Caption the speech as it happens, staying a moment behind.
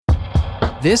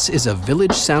This is a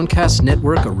Village Soundcast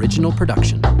Network original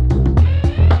production.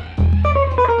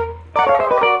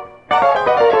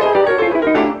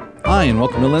 Hi, and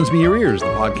welcome to Lends Me Your Ears, the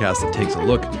podcast that takes a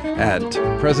look at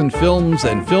present films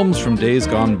and films from days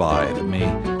gone by that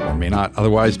may or may not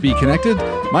otherwise be connected.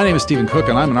 My name is Stephen Cook,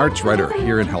 and I'm an arts writer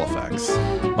here in Halifax.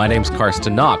 My name's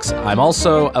Karsten Knox. I'm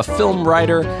also a film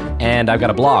writer, and I've got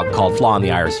a blog called Flaw in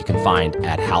the Iris you can find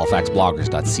at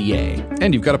halifaxbloggers.ca.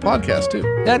 And you've got a podcast, too.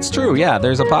 That's true, yeah.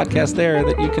 There's a podcast there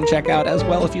that you can check out as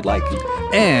well if you'd like.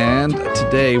 And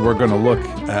today we're going to look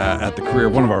at the career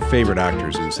of one of our favorite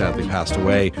actors who sadly passed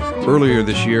away earlier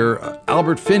this year,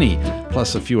 Albert Finney,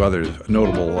 plus a few other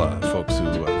notable folks who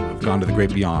have gone to the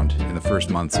great beyond in the first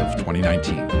months of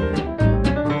 2019.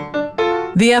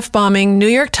 The F-bombing New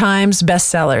York Times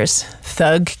bestsellers,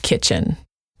 Thug Kitchen.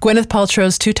 Gwyneth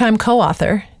Paltrow's two-time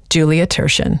co-author, Julia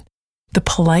Turshen. The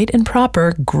polite and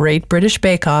proper Great British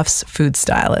Bake Off's food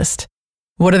stylist.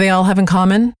 What do they all have in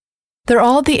common? They're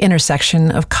all at the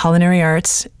intersection of culinary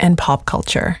arts and pop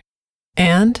culture.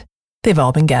 And they've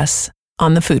all been guests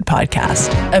on the Food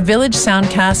Podcast, a Village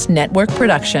Soundcast Network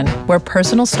production where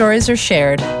personal stories are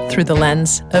shared through the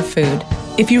lens of food.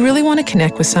 If you really want to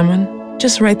connect with someone,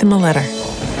 just write them a letter.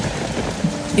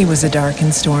 It was a dark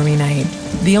and stormy night.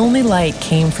 The only light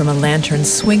came from a lantern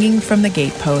swinging from the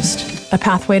gatepost. A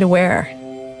pathway to where?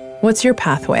 What's your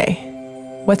pathway?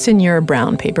 What's in your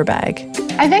brown paper bag?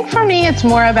 I think for me, it's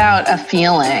more about a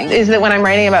feeling. Is that when I'm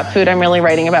writing about food, I'm really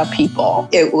writing about people.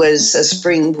 It was a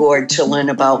springboard to learn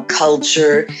about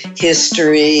culture,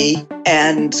 history,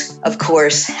 and, of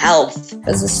course, health.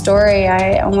 As a story,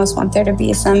 I almost want there to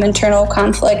be some internal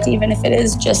conflict, even if it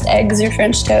is just eggs or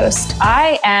French toast.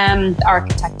 I am the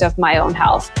architect of my own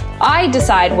health. I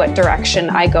decide what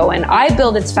direction I go in. I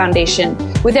build its foundation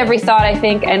with every thought I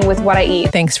think and with what I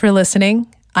eat. Thanks for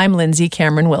listening. I'm Lindsay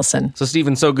Cameron Wilson. So,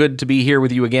 Stephen, so good to be here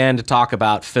with you again to talk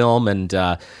about film. And,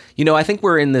 I think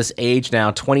we're in this age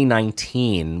now,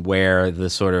 2019, where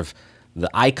the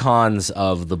icons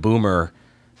of the boomer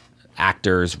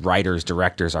actors, writers,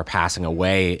 directors are passing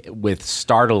away with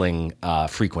startling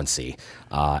frequency.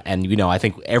 I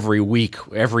think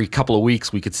every couple of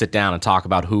weeks, we could sit down and talk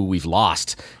about who we've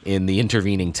lost in the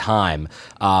intervening time.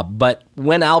 But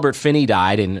when Albert Finney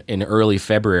died in early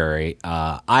February,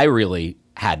 I really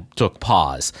took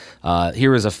pause.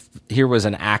 Here was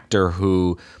an actor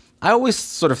who I always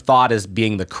sort of thought as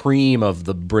being the cream of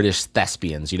the British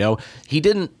thespians.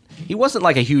 He wasn't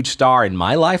like a huge star in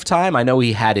my lifetime. I know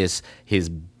he had his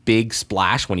big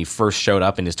splash when he first showed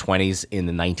up in his 20s in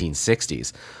the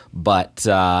 1960s. But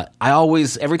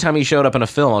every time he showed up in a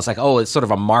film, I was like, oh, it's sort of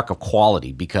a mark of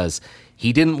quality because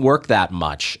he didn't work that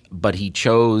much, but he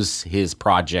chose his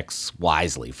projects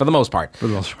wisely for the most part.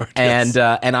 Yes. And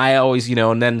I always,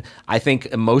 and then I think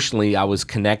emotionally I was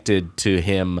connected to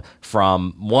him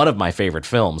from one of my favorite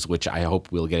films, which I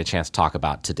hope we'll get a chance to talk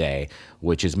about today,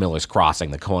 which is Miller's Crossing,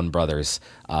 the Coen brothers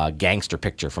gangster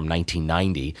picture from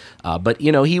 1990. But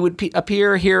he would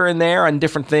appear here and there on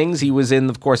different things. He was in,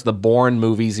 of course, the Bourne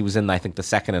movies. He was in, I think, the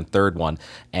second and third one.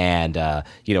 And,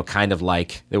 kind of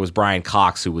like there was Brian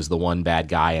Cox, who was the one bad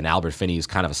guy, and Albert Finney is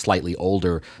kind of a slightly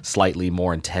older, slightly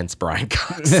more intense Brian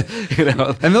Cox.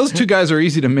 And those two guys are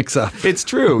easy to mix up. It's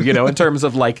true, in terms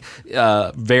of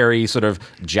very sort of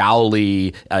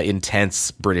jowly,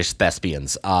 intense British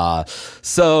thespians.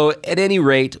 So at any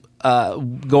rate,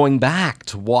 going back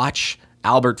to watch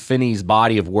Albert Finney's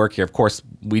body of work here, of course,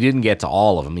 we didn't get to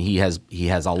all of them. He has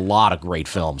a lot of great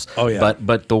films. Oh, yeah.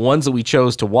 But the ones that we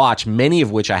chose to watch, many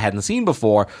of which I hadn't seen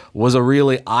before, was a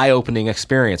really eye-opening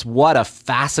experience. What a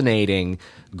fascinating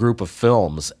group of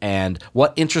films, and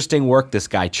what interesting work this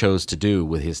guy chose to do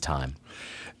with his time.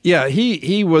 Yeah,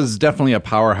 he was definitely a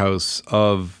powerhouse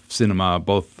of cinema,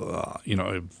 both,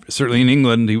 certainly in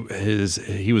England,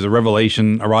 he was a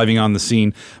revelation arriving on the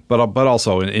scene, but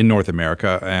also in North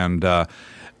America. And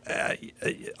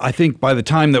I think by the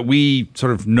time that we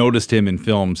sort of noticed him in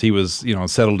films, he was,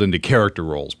 settled into character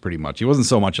roles pretty much. He wasn't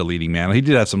so much a leading man. He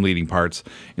did have some leading parts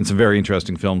in some very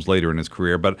interesting films later in his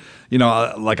career. But,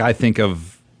 I think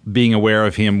of being aware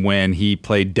of him when he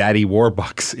played Daddy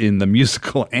Warbucks in the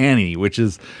musical Annie, which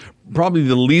is probably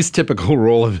the least typical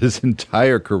role of his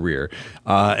entire career.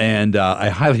 And I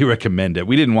highly recommend it.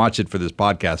 We didn't watch it for this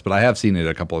podcast, but I have seen it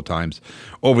a couple of times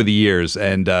over the years.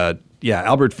 And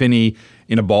Albert Finney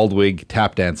in a bald wig,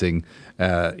 tap dancing,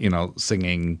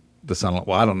 singing The Sun.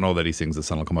 Well, I don't know that he sings The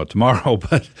Sun Will Come Out Tomorrow,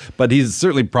 but he's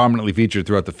certainly prominently featured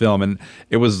throughout the film. And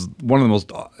it was one of the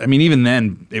most, even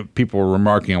then, people were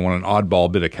remarking on what an oddball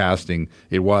bit of casting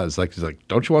it was. He's like,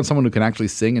 don't you want someone who can actually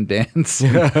sing and dance?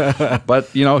 But,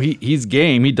 he's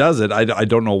game. He does it. I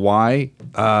don't know why.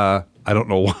 I don't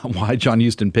know why John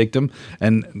Huston picked him,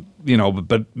 and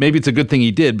but maybe it's a good thing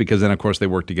he did, because then of course they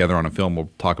worked together on a film we'll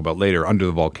talk about later, Under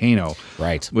the Volcano,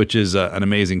 right? Which is an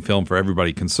amazing film for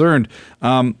everybody concerned.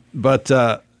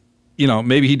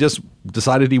 Maybe he just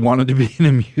decided he wanted to be in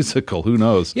a musical. Who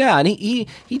knows? Yeah, and he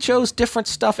chose different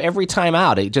stuff every time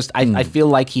out. I feel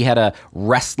like he had a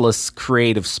restless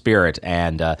creative spirit,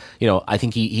 and I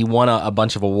think he won a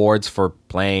bunch of awards for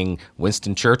playing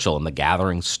Winston Churchill in The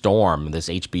Gathering Storm, this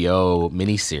HBO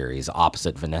miniseries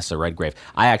opposite Vanessa Redgrave.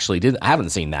 I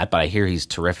haven't seen that, but I hear he's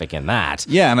terrific in that.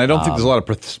 Yeah, and I don't think there's a lot of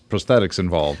prosthetics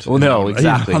involved. Well, no,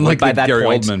 exactly. Unlike by the that Gary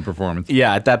point, Oldman performance.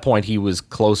 Yeah, at that point he was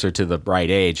closer to the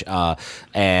right age,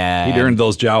 and he'd earned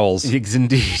those jowls.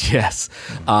 Indeed, yes.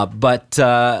 But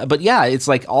yeah, it's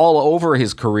like all over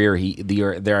his career.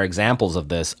 There are examples of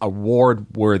this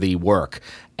award-worthy work,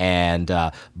 and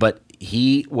but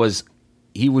he was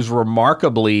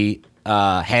remarkably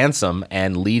handsome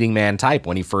and leading man type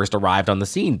when he first arrived on the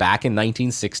scene back in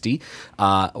 1960.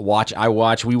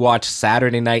 We watched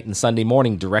Saturday Night and Sunday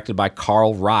Morning, directed by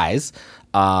Carl Reis,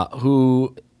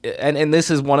 who and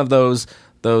this is one of those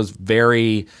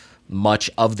very much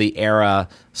of the era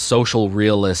social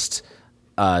realist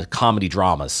comedy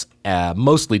dramas,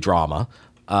 mostly drama.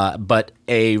 But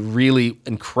a really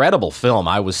incredible film.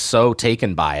 I was so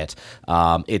taken by it.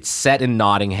 It's set in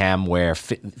Nottingham, where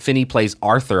Finney plays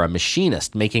Arthur, a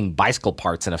machinist making bicycle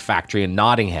parts in a factory in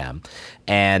Nottingham.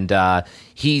 And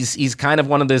he's kind of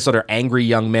one of those sort of angry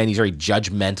young men. He's very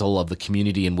judgmental of the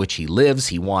community in which he lives.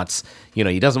 He wants,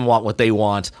 he doesn't want what they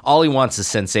want. All he wants is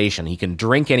sensation. He can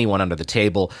drink anyone under the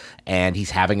table, and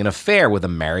he's having an affair with a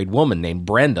married woman named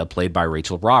Brenda, played by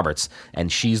Rachel Roberts,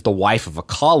 and she's the wife of a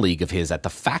colleague of his at the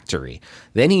factory.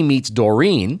 Then he meets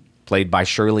Doreen, played by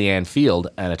Shirley Ann Field,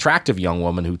 an attractive young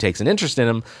woman who takes an interest in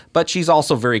him, but she's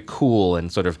also very cool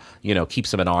and sort of,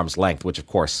 keeps him at arm's length, which of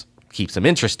course keeps him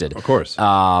interested. Of course.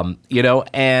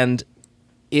 And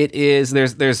it is,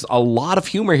 there's a lot of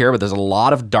humor here, but there's a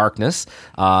lot of darkness.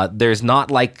 There's not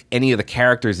like any of the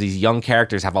characters, these young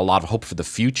characters have a lot of hope for the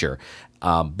future.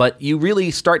 But you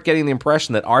really start getting the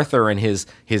impression that Arthur and his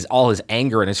all his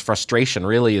anger and his frustration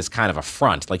really is kind of a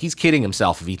front. Like, he's kidding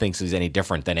himself if he thinks he's any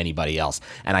different than anybody else.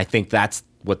 And I think that's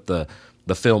what the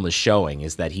film is showing,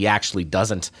 is that he actually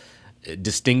doesn't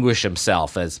distinguish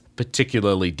himself as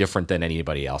particularly different than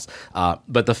anybody else.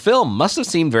 But the film must have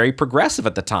seemed very progressive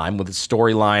at the time, with its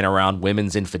storyline around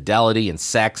women's infidelity and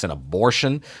sex and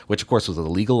abortion, which of course was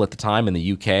illegal at the time in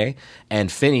the UK.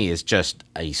 And Finney is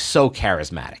he's so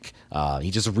charismatic.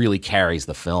 He just really carries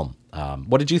the film.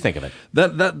 What did you think of it?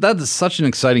 That is such an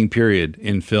exciting period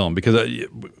in film, because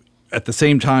at the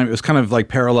same time, it was kind of like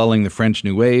paralleling the French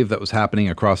New Wave that was happening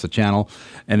across the channel.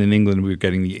 And in England, we were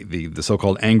getting the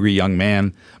so-called angry young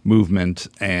man movement.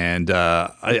 And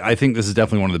I think this is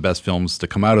definitely one of the best films to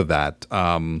come out of that.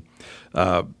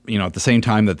 At the same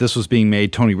time that this was being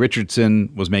made, Tony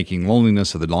Richardson was making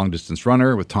Loneliness of the Long Distance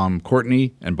Runner with Tom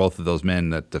Courtenay, and both of those men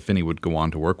that Finney would go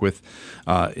on to work with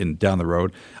down the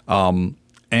road.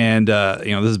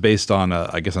 This is based on,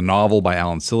 a novel by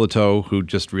Alan Sillitoe, who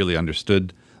just really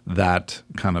understood that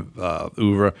kind of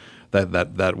oeuvre,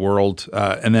 that world.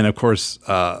 And then, of course,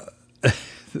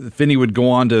 Finney would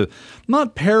go on to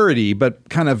not parody, but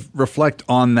kind of reflect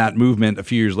on that movement a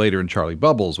few years later in Charlie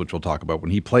Bubbles, which we'll talk about,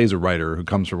 when he plays a writer who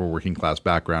comes from a working class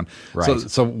background. Right.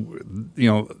 So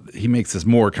he makes this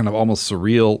more kind of almost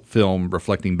surreal film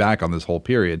reflecting back on this whole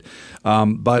period.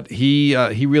 But he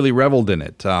really reveled in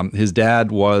it. His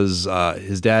dad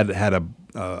had a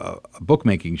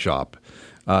bookmaking shop.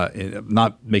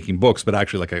 Not making books, but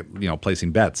actually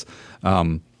placing bets,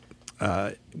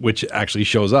 which actually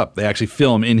shows up. They actually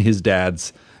film in his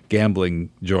dad's gambling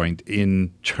joint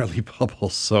in Charlie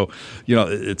Bubbles. So,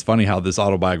 it's funny how this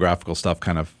autobiographical stuff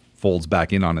kind of folds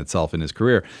back in on itself in his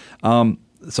career.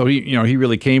 So he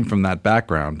really came from that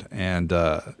background, and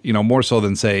more so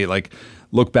than say like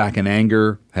Look Back in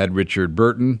Anger had Richard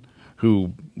Burton,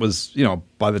 who was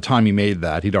by the time he made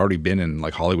that, he'd already been in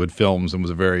like Hollywood films and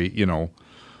was a very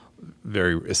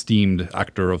very esteemed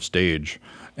actor of stage.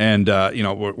 And,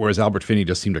 whereas Albert Finney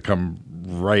just seemed to come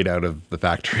right out of the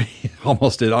factory. It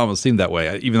almost seemed that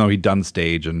way, even though he'd done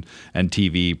stage and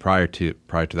TV prior to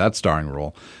that starring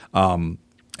role. And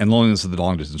Loneliness of the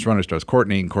Long Distance Runner stars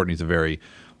Courtenay, and Courtenay's a very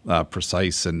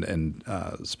precise and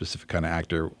specific kind of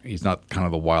actor. He's not kind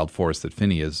of the wild force that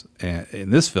Finney is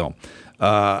in this film.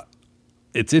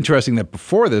 It's interesting that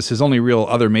before this, his only real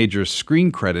other major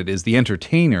screen credit is The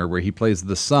Entertainer, where he plays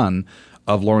the son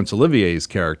of Laurence Olivier's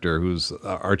character, who's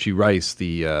Archie Rice,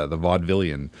 the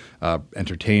vaudevillian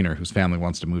entertainer whose family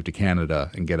wants to move to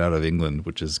Canada and get out of England,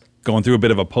 which is going through a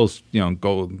bit of a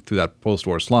going through that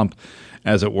post-war slump,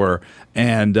 as it were,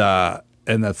 and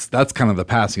that's kind of the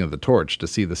passing of the torch to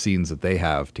see the scenes that they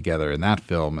have together in that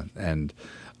film, and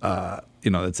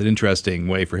it's an interesting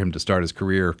way for him to start his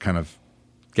career, kind of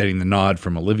getting the nod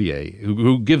from Olivier,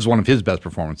 who gives one of his best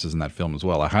performances in that film as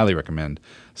well. I highly recommend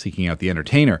seeking out The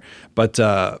Entertainer. But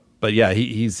yeah,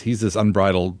 he's this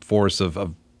unbridled force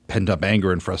of pent-up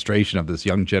anger and frustration of this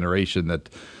young generation that,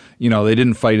 they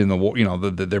didn't fight in the war.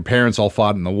 Their parents all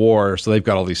fought in the war, so they've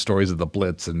got all these stories of the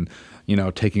Blitz and,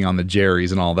 taking on the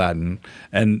Jerrys and all that.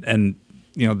 And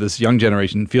this young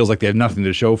generation feels like they have nothing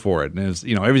to show for it. And it's,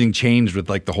 everything changed with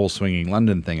like the whole Swinging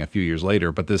London thing a few years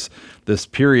later. But this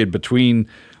period between,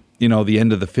 the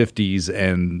end of the 50s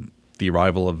and the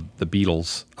arrival of the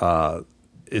Beatles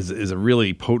is a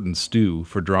really potent stew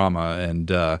for drama.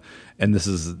 And this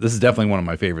is definitely one of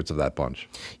my favorites of that bunch.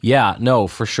 Yeah, no,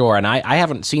 for sure. And I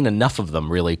haven't seen enough of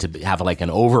them really to have like an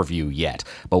overview yet.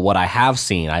 But what I have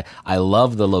seen, I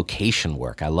love the location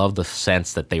work. I love the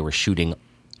sense that they were shooting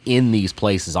in these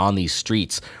places, on these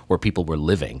streets where people were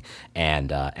living, and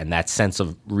that sense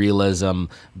of realism,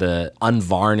 the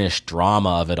unvarnished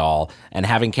drama of it all, and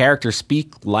having characters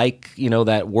speak like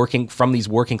that working from these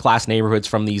working class neighborhoods,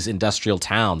 from these industrial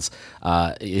towns.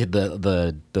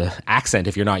 The accent,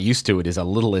 if you're not used to it, is a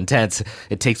little intense.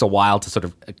 It takes a while to sort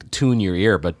of tune your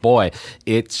ear, but boy,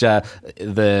 it's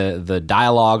the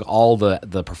dialogue, all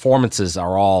the performances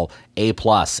are all A+,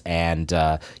 and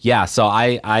so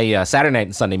I Saturday night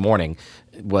and Sunday morning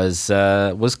was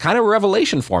kind of a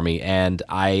revelation for me, and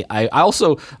I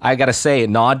also gotta say,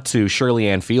 nod to Shirley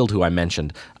Ann Field, who I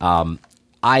mentioned.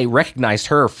 I recognized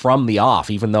her from The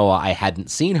Off, even though I hadn't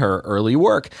seen her early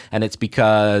work, and it's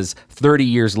because 30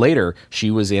 years later she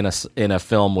was in a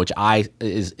film which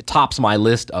tops my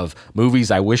list of movies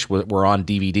I wish were on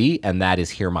DVD, and that is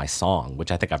Hear My Song,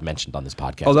 which I think I've mentioned on this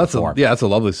podcast. Oh, that's before. That's a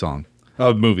lovely song.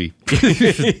 Movie.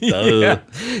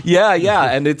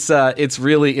 yeah, and it's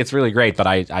really great. But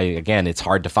I again, it's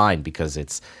hard to find because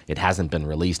it hasn't been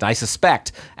released. I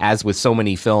suspect, as with so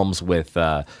many films with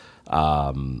a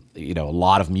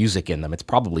lot of music in them, it's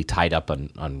probably tied up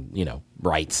on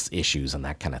rights issues and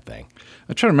that kind of thing.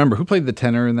 I'm trying to remember who played the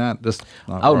tenor in that.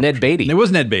 Ned Beatty. It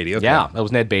was Ned Beatty. Okay. Yeah, it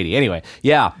was Ned Beatty. Anyway,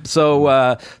 yeah.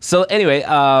 So anyway,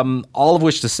 all of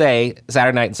which to say,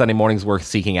 Saturday night and Sunday mornings worth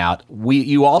seeking out.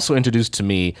 You also introduced to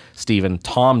me, Stephen,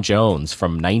 Tom Jones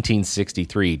from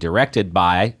 1963, directed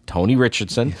by Tony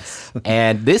Richardson, yes.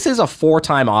 And this is a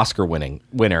 4-time Oscar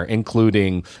winner,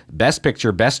 including Best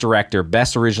Picture, Best Director,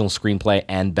 Best Original Screenplay,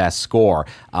 and Best Score.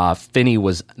 Finney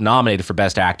was nominated for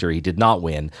Best Actor. He did not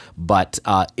win, but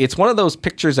it's one of those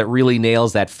pictures that really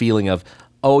nails that feeling of,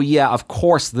 oh yeah, of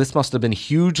course, this must have been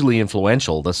hugely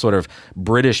influential, the sort of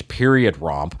British period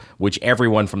romp, which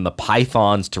everyone from the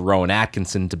Pythons to Rowan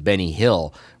Atkinson to Benny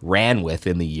Hill ran with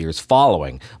in the years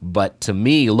following. But to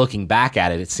me, looking back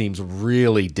at it, it seems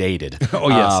really dated. Oh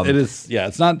yes, it is. Yeah,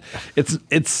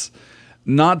 it's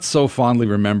not so fondly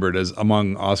remembered as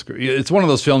among Oscar. It's one of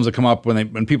those films that come up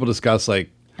when people discuss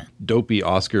like dopey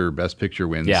Oscar Best Picture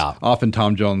wins. Yeah. Often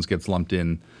Tom Jones gets lumped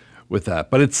in with that,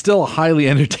 but it's still a highly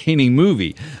entertaining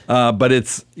movie. But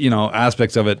it's,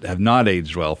 aspects of it have not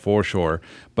aged well, for sure.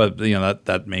 But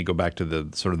that may go back to the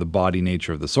sort of the body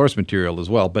nature of the source material as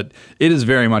well. But it is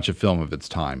very much a film of its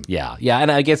time. Yeah, and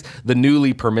I guess the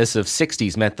newly permissive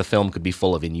 60s meant the film could be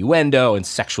full of innuendo and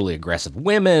sexually aggressive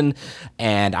women,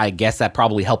 and I guess that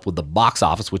probably helped with the box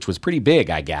office, which was pretty big,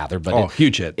 I gather. But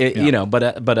huge hit.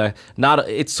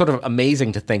 It's sort of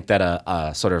amazing to think that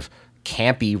a sort of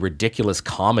campy, ridiculous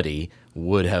comedy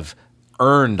would have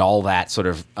earned all that sort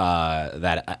of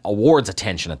that awards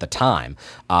attention at the time.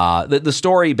 The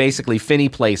story, basically, Finney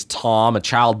plays Tom, a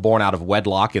child born out of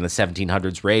wedlock in the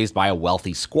 1700s, raised by a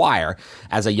wealthy squire.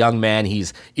 As a young man,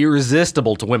 he's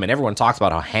irresistible to women. Everyone talks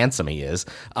about how handsome he is,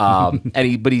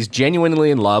 but he's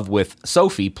genuinely in love with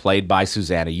Sophie, played by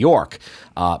Susanna York.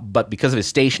 But because of his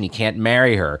station, he can't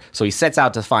marry her. So he sets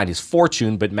out to find his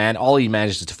fortune, but all he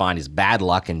manages to find is bad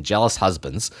luck and jealous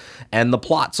husbands. And the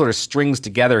plot sort of strings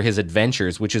together his adventures,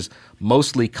 which is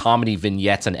mostly comedy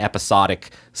vignettes and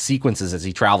episodic sequences as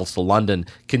he travels to London,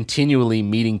 continually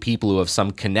meeting people who have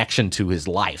some connection to his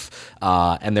life.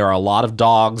 And there are a lot of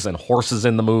dogs and horses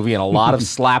in the movie, and a lot of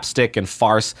slapstick and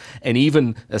farce, and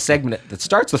even a segment that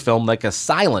starts the film like a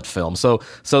silent film. So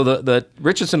the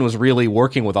Richardson was really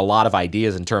working with a lot of ideas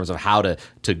ideas in terms of how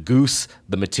to goose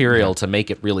the material to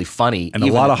make it really funny. And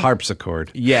a lot of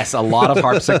harpsichord. Yes, a lot of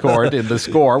harpsichord in the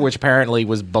score, which apparently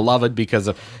was beloved because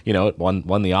of, it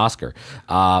won the Oscar.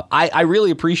 I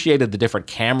really appreciated the different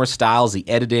camera styles, the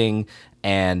editing,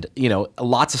 and,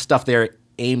 lots of stuff there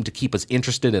aimed to keep us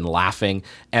interested and laughing.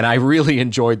 And I really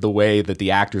enjoyed the way that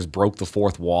the actors broke the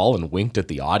fourth wall and winked at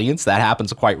the audience. That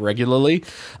happens quite regularly.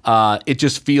 It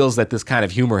just feels that this kind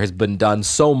of humor has been done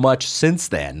so much since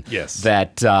then. Yes.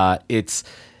 That it's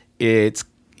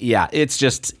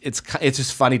just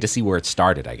funny to see where it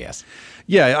started, I guess.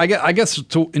 Yeah, I guess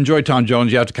to enjoy Tom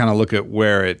Jones, you have to kind of look at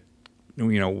where it,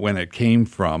 when it came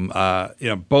from.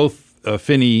 Both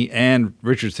Finney and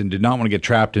Richardson did not want to get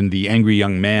trapped in the angry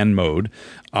young man mode.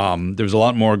 There was a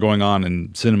lot more going on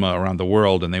in cinema around the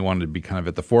world, and they wanted to be kind of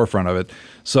at the forefront of it.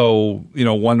 So,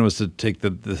 one was to take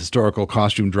the historical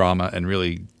costume drama and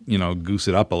really, goose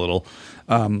it up a little.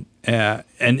 And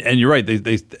you're right.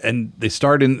 They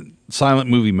start in silent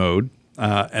movie mode,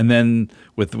 and then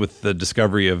with the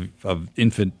discovery of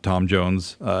infant Tom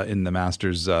Jones in the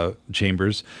master's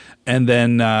chambers, and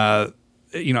then.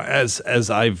 As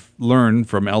I've learned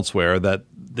from elsewhere, that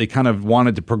they kind of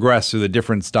wanted to progress through the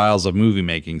different styles of movie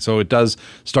making. So it does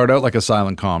start out like a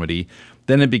silent comedy,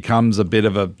 then it becomes a bit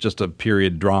of just a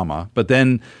period drama. But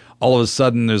then all of a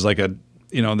sudden there's like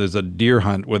there's a deer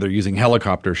hunt where they're using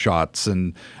helicopter shots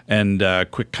and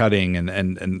quick cutting and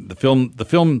the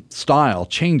film style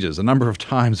changes a number of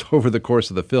times over the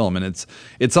course of the film, and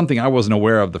it's something I wasn't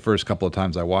aware of the first couple of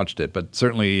times I watched it, but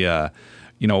certainly.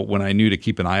 When I knew to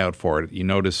keep an eye out for it, you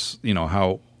notice,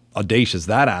 how audacious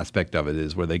that aspect of it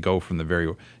is, where they go from the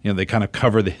very, they kind of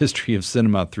cover the history of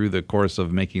cinema through the course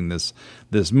of making this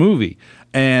movie.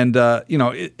 And,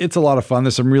 it's a lot of fun.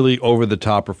 There's some really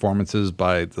over-the-top performances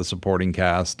by the supporting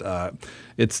cast.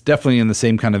 It's definitely in the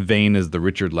same kind of vein as the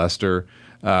Richard Lester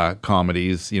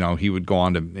comedies. He would go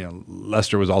on to,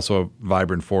 Lester was also a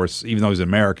vibrant force, even though he's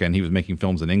American. He was making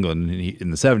films in England. And in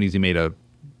the 70s, he made a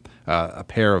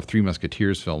pair of Three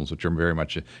Musketeers films, which are very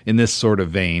much in this sort of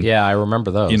vein. Yeah, I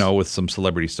remember those. With some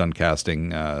celebrity stunt casting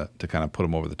to kind of put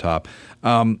him over the top.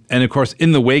 And of course,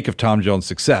 in the wake of Tom Jones'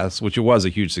 success, which it was a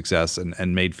huge success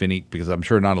and made Finney, because I'm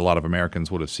sure not a lot of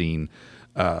Americans would have seen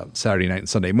Saturday Night and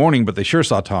Sunday Morning, but they sure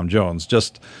saw Tom Jones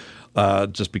just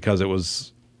because it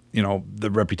was,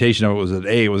 the reputation of it was that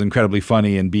A, it was incredibly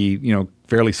funny, and B,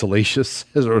 fairly salacious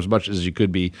as much as you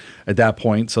could be at that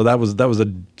point. So that was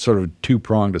a sort of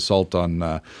two-pronged assault on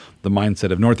the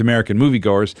mindset of North American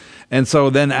moviegoers. And so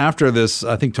then after this,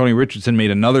 I think Tony Richardson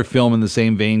made another film in the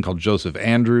same vein called Joseph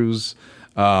Andrews.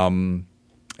 And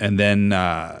then,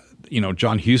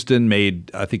 John Huston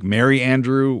made, I think, Mary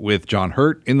Andrew with John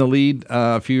Hurt in the lead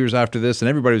a few years after this. And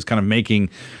everybody was kind of making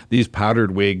these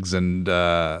powdered wigs and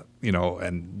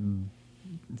and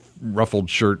ruffled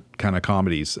shirt kind of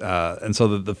comedies, and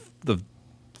so the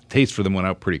taste for them went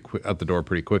out the door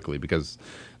pretty quickly, because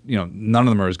none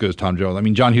of them are as good as Tom Jones. I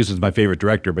mean, John Huston's my favorite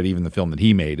director, but even the film that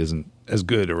he made isn't as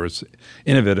good or as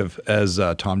innovative as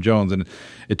Tom Jones. And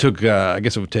it took, I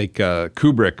guess it would take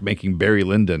Kubrick making Barry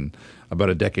Lyndon about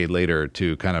a decade later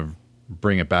to kind of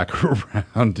bring it back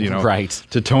around, right,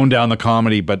 to tone down the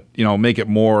comedy, but make it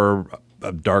more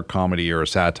a dark comedy or a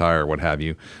satire or what have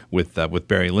you with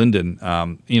Barry Lyndon,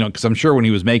 because I'm sure when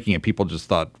he was making it, people just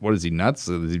thought, what is he, nuts?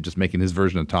 Is he just making his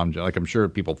version of Tom Jones? Like, I'm sure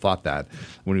people thought that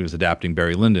when he was adapting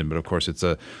Barry Lyndon, but of course it's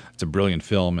a brilliant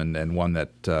film and one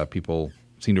that people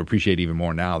seem to appreciate even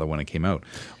more now than when it came out.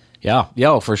 Yeah,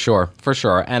 for sure.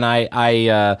 And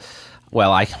I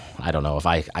don't know if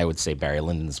I would say Barry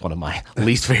Lyndon is one of my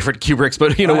least favorite Kubricks,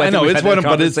 but I know it's one of,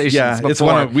 but it's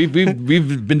one of, we've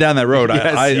been down that road.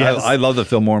 Yes. I love the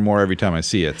film more and more every time I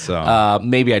see it. So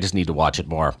maybe I just need to watch it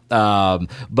more.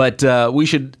 But we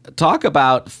should talk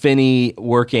about Finney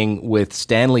working with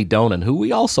Stanley Donen, who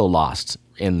we also lost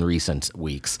in recent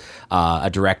weeks, a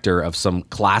director of some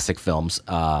classic films.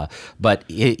 But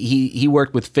he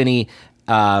worked with Finney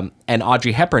and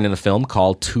Audrey Hepburn in a film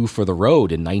called Two for the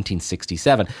Road in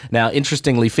 1967. Now,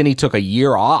 interestingly, Finney took a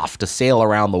year off to sail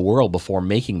around the world before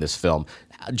making this film.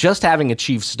 Just having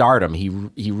achieved stardom,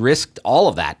 he risked all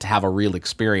of that to have a real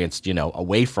experience,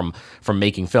 away from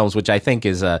making films, which I think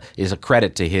is a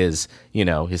credit to his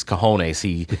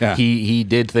cojones. He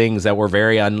did things that were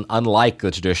very unlike the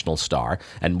traditional star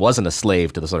and wasn't a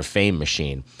slave to the sort of fame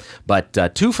machine.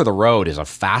 But Two for the Road is a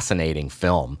fascinating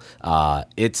film.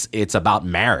 It's about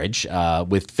marriage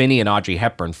with Finney and Audrey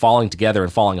Hepburn falling together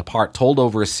and falling apart, told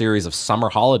over a series of summer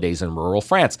holidays in rural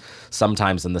France,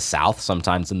 sometimes in the south,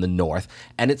 sometimes in the north.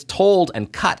 and it's told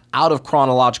and cut out of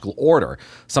chronological order.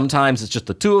 Sometimes it's just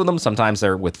the two of them, sometimes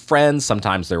they're with friends,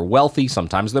 sometimes they're wealthy,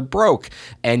 sometimes they're broke,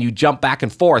 and you jump back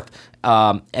and forth.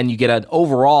 And you get an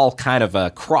overall kind of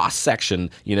a cross-section,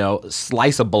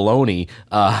 slice of bologna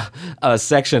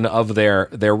section of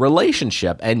their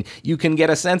relationship. And you can get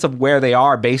a sense of where they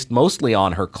are based mostly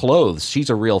on her clothes.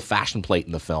 She's a real fashion plate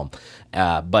in the film.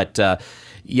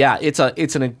 Yeah, it's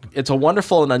a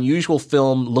wonderful and unusual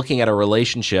film looking at a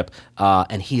relationship,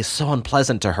 and he is so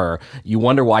unpleasant to her. You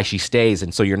wonder why she stays,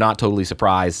 and so you're not totally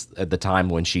surprised at the time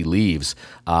when she leaves.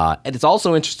 And it's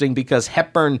also interesting because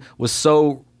Hepburn was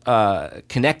so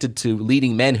connected to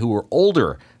leading men who were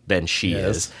older than she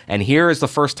is, and here is the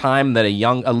first time that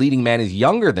a leading man is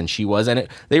younger than she was, and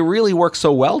they really work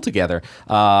so well together.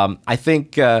 I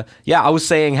think, I was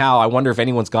saying how I wonder if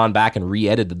anyone's gone back and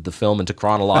re-edited the film into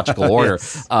chronological order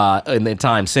in the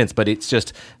time since, but it's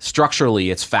just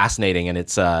structurally it's fascinating, and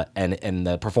it's and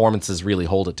the performances really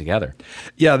hold it together.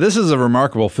 Yeah, this is a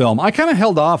remarkable film. I kind of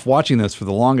held off watching this for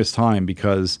the longest time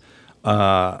because.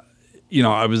 I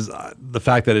was the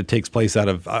fact that it takes place out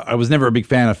of. I was never a big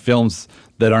fan of films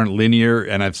that aren't linear,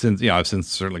 and I've since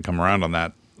certainly come around on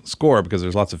that score because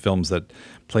there's lots of films that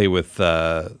play with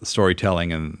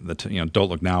storytelling, and Don't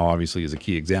Look Now obviously is a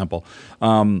key example.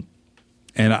 And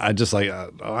I just I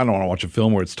don't want to watch a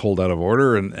film where it's told out of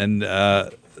order, and I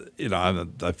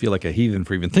feel like a heathen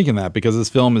for even thinking that because this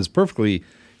film is perfectly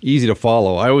easy to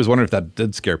follow. I always wonder if that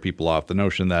did scare people off, the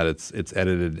notion that it's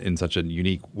edited in such a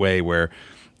unique way where.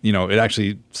 It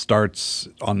actually starts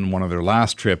on one of their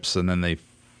last trips, and then they,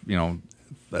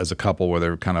 as a couple where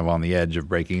they're kind of on the edge of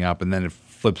breaking up, and then it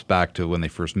flips back to when they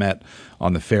first met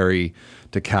on the ferry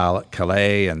to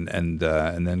Calais, and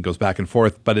then goes back and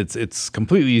forth. But it's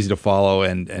completely easy to follow,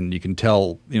 and you can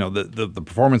tell, the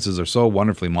performances are so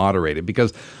wonderfully moderated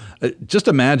because. Just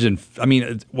imagine,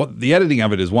 the editing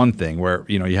of it is one thing where,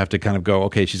 you have to kind of go,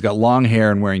 okay, she's got long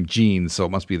hair and wearing jeans, so it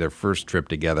must be their first trip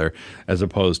together, as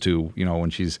opposed to,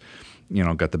 when she's,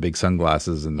 got the big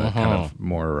sunglasses and the kind of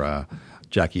more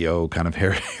Jackie O kind of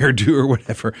hairdo or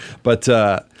whatever. But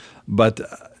I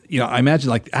imagine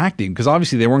like acting, because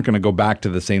obviously they weren't going to go back to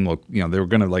the same, they were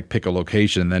going to like pick a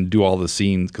location and then do all the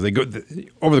scenes, because they go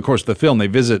over the course of the film, they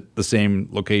visit the same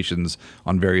locations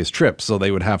on various trips, so they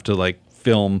would have to like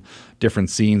film different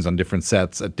scenes on different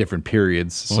sets at different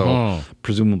periods. So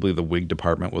presumably the wig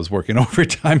department was working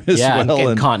overtime as well.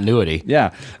 And continuity.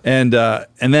 Yeah, and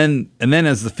then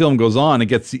as the film goes on, it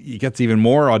gets even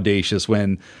more audacious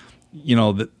when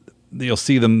you'll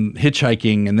see them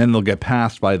hitchhiking, and then they'll get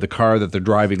passed by the car that they're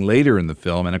driving later in the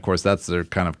film, and of course that's their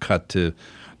kind of cut to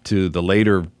the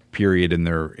later period in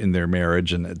their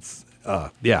marriage, and it's.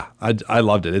 I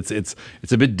loved it. It's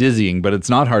a bit dizzying, but it's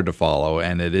not hard to follow,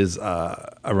 and it is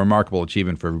a remarkable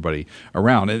achievement for everybody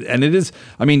around. And it is.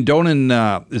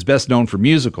 Donen is best known for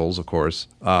musicals, of course,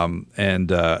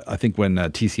 and I think when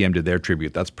TCM did their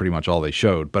tribute, that's pretty much all they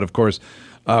showed. But of course,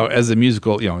 as a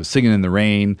musical, Singing in the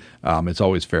Rain, It's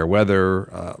Always Fair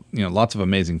Weather, lots of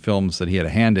amazing films that he had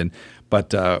a hand in.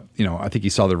 But I think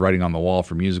he saw the writing on the wall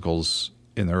for musicals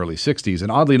in the early 60s. And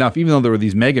oddly enough, even though there were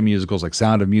these mega musicals like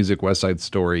Sound of Music, West Side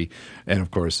Story, and of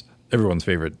course, everyone's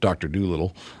favorite, Dr.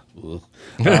 Dolittle.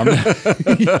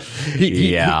 I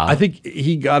think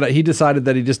he decided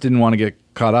that he just didn't want to get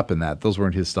caught up in that. Those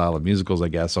weren't his style of musicals, I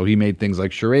guess. So he made things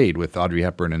like Charade with Audrey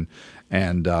Hepburn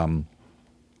and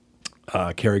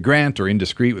Cary Grant, or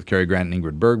Indiscreet with Cary Grant and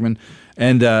Ingrid Bergman.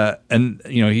 And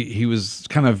he was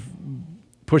kind of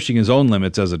pushing his own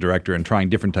limits as a director and trying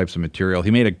different types of material.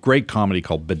 He made a great comedy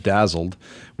called Bedazzled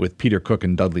with Peter Cook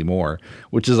and Dudley Moore,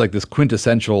 which is like this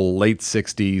quintessential late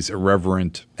 60s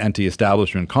irreverent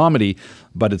anti-establishment comedy,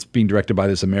 but it's being directed by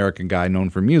this American guy known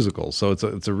for musicals. So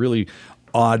it's a really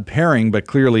odd pairing, but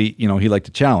clearly, he liked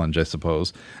a challenge, I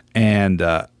suppose. And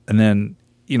then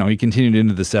he continued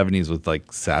into the 70s with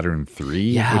like Saturn III.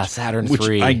 Yeah, Saturn III.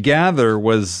 Which I gather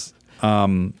was...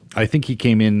 I think he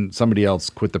came in, somebody else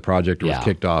quit the project or was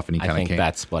kicked off, and he kind of came. I think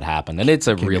that's what happened. And it's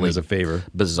a really as a favor.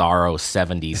 Bizarro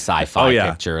 70s sci-fi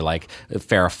picture, like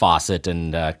Farrah Fawcett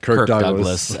and Kirk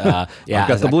Douglas. I've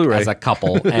got the Blu-ray. As a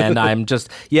couple. And I'm just,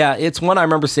 it's one I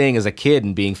remember seeing as a kid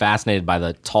and being fascinated by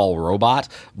the tall robot,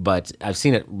 but I've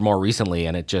seen it more recently,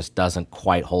 and it just doesn't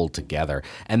quite hold together.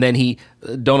 And then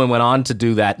Donen went on to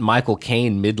do that Michael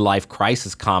Caine midlife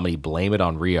crisis comedy, Blame It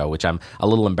on Rio, which I'm a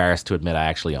little embarrassed to admit I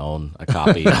actually own a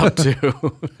copy of. out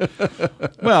to.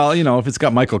 Well, if it's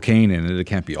got Michael Caine in it, it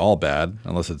can't be all bad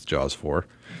unless it's Jaws 4.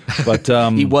 But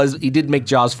he did make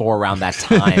Jaws 4 around that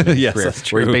time in his Yes, career,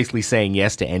 that's where true. he's basically saying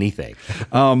yes to anything.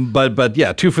 But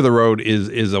yeah, Two for the Road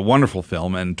is a wonderful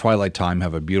film, and Twilight Time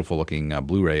have a beautiful looking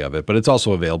Blu-ray of it. But it's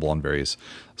also available on various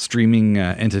streaming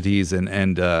entities, and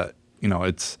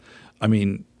it's, I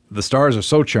mean, the stars are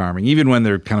so charming, even when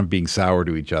they're kind of being sour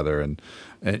to each other, and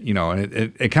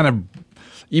it kind of,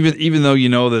 even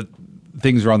though that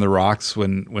things are on the rocks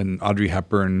when Audrey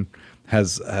Hepburn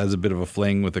has a bit of a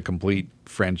fling with a complete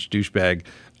French douchebag.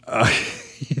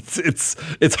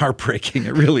 It's heartbreaking.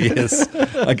 It really is.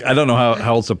 Like, I don't know how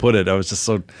else to put it. I was just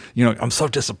so, I'm so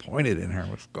disappointed in her.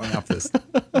 What's going off this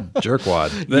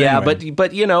jerkwad? But Yeah, anyway.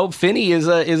 but Finney is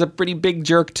a pretty big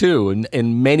jerk too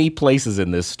in many places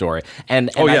in this story. And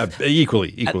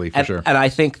equally for sure. And I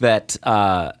think that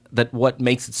that what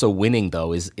makes it so winning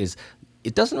though is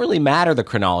it doesn't really matter the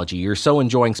chronology. You're so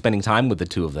enjoying spending time with the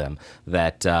two of them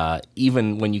that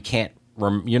even when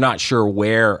you're not sure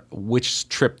which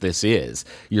trip this is,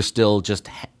 you're still just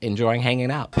enjoying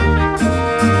hanging out.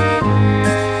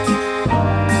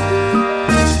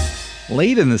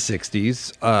 Late in the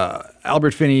 60s,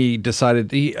 Albert Finney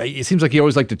decided, it seems like he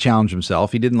always liked to challenge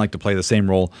himself. He didn't like to play the same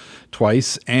role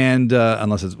twice, and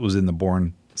unless it was in the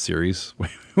Bourne series, where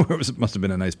it must have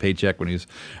been a nice paycheck when he was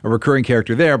a recurring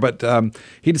character there. But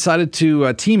he decided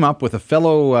to team up with a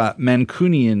fellow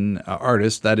Mancunian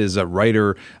artist, that is a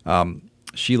writer,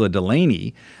 Sheila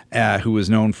Delaney, who was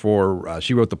known for,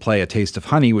 she wrote the play A Taste of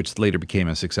Honey, which later became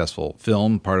a successful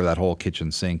film, part of that whole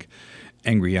kitchen sink,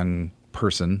 angry young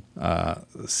person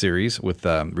series with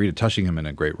Rita Tushingham in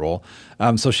a great role.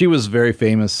 So she was very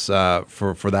famous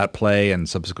for that play and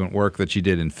subsequent work that she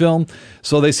did in film.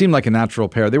 So they seemed like a natural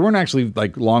pair. They weren't actually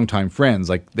like longtime friends.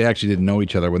 Like, they actually didn't know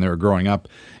each other when they were growing up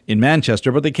in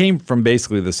Manchester, but they came from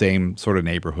basically the same sort of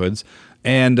neighborhoods.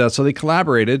 And so they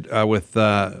collaborated with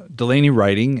Delaney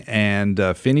writing and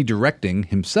Finney directing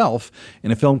himself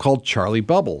in a film called Charlie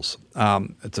Bubbles.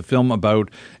 It's a film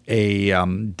about a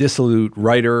dissolute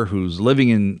writer who's living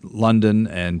in London,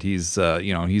 and he's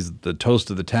the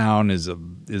toast of the town.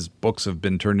 His books have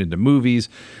been turned into movies,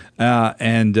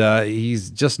 and he's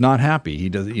just not happy.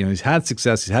 He's had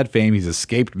success, he's had fame, he's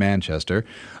escaped Manchester,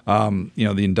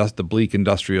 the bleak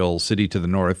industrial city to the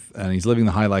north, and he's living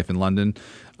the high life in London.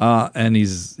 And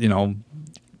he's,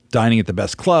 dining at the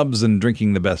best clubs and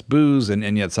drinking the best booze,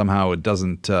 and yet somehow it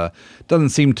doesn't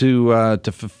seem to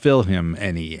fulfill him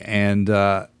any. And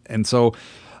so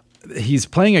he's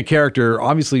playing a character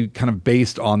obviously kind of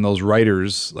based on those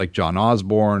writers like John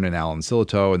Osborne and Alan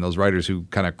Sillitoe and those writers who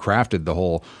kind of crafted the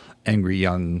whole angry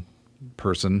young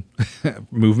person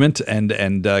movement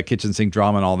and kitchen sink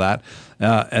drama and all that,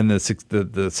 and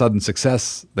the sudden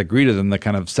success that greeted them that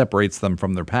kind of separates them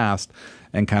from their past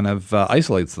and kind of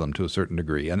isolates them to a certain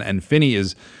degree. And Finney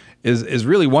is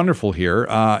really wonderful here,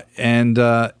 and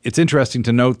it's interesting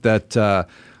to note that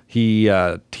he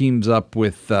teams up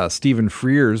with Stephen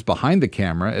Frears behind the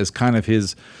camera as kind of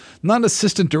his, not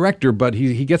assistant director, but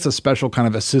he gets a special kind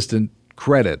of assistant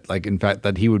credit, like, in fact,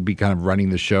 that he would be kind of running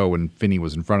the show when Finney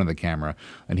was in front of the camera,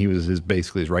 and he was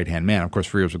basically his right-hand man. Of course,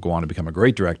 Frears would go on to become a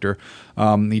great director.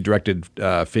 He directed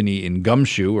Finney in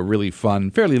Gumshoe, a really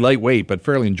fun, fairly lightweight, but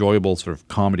fairly enjoyable sort of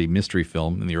comedy mystery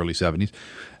film in the early 70s.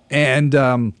 And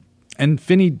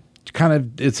Finney kind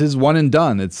of, it's his one and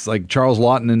done. It's like Charles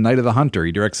Laughton in Night of the Hunter.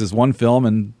 He directs his one film,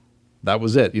 and that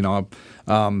was it.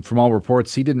 From all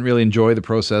reports, he didn't really enjoy the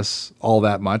process all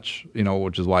that much,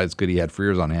 which is why it's good he had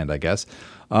Frears on hand, I guess.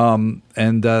 And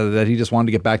that he just wanted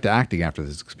to get back to acting after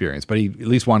this experience. But he at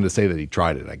least wanted to say that he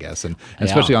tried it, I guess, and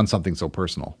especially on something so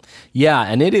personal. Yeah,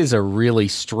 and it is a really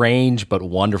strange but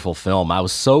wonderful film. I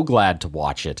was so glad to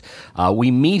watch it.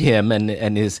 We meet him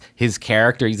and his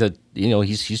character.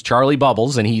 He's Charlie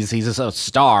Bubbles, and he's a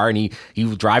star, and he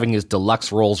was driving his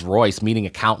deluxe Rolls Royce, meeting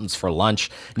accountants for lunch.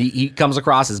 And he comes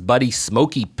across his buddy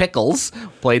Smokey Pickles,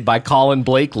 played by Colin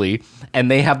Blakely, and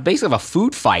they have basically a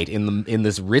food fight in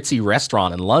this ritzy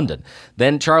restaurant in London.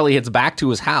 Then Charlie heads back to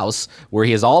his house, where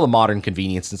he has all the modern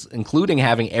conveniences, including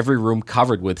having every room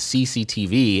covered with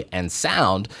CCTV and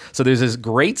sound. So there's this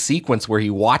great sequence where he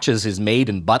watches his maid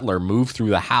and butler move through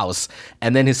the house,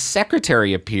 and then his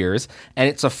secretary appears, and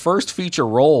it's a first feature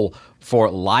role for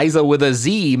Liza with a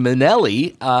Z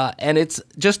Minnelli, and it's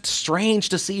just strange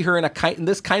to see her in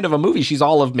this kind of a movie. She's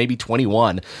all of maybe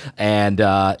 21, and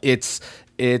it's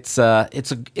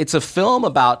a film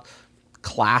about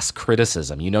class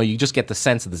criticism. You just get the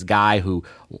sense of this guy who,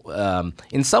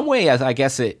 in some way, I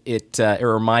guess it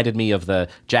reminded me of the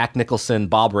Jack Nicholson,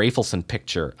 Bob Rafelson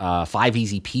picture, 5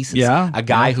 Easy Pieces. Yeah, a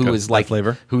guy who is like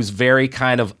flavor. Who's very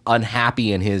kind of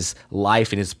unhappy in his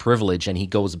life and his privilege, and he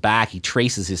goes back. He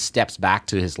traces his steps back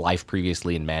to his life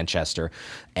previously in Manchester,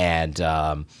 and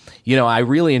I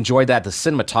really enjoyed that. The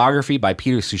cinematography by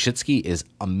Peter Suschitzky is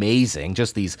amazing.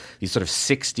 Just these sort of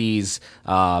 60s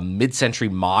mid-century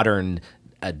modern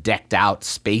decked out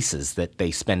spaces that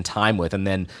they spend time with, and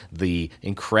then the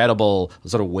incredible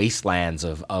sort of wastelands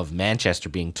of Manchester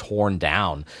being torn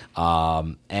down,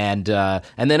 and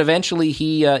then eventually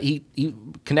he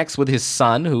connects with his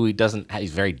son, who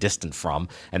he's very distant from,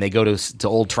 and they go to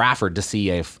Old Trafford to see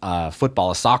a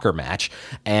soccer match,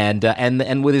 and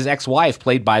with his ex-wife,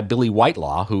 played by Billy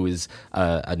Whitelaw, who is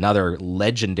another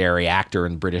legendary actor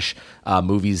in British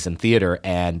movies and theater,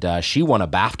 and she won a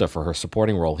BAFTA for her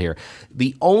supporting role here.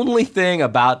 The only thing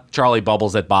about Charlie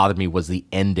Bubbles that bothered me was the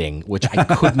ending, which I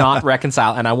could not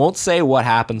reconcile. And I won't say what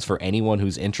happens for anyone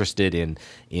who's interested in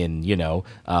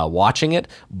watching it,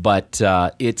 but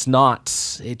it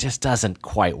just doesn't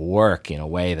quite work in a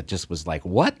way that just was like,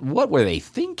 what were they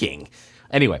thinking?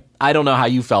 Anyway, I don't know how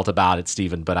you felt about it,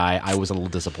 Stephen, but I was a little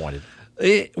disappointed.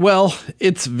 Well,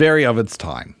 it's very of its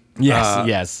time.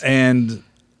 Yes. And,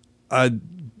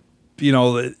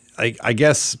 I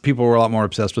guess people were a lot more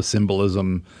obsessed with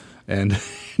symbolism and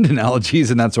analogies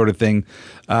and that sort of thing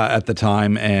at the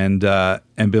time, and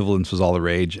ambivalence was all the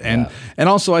rage. And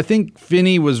also, I think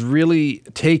Finney was really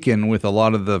taken with a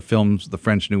lot of the films, the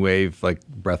French New Wave, like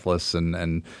Breathless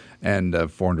and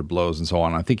 400 Blows and so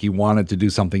on. I think he wanted to do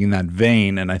something in that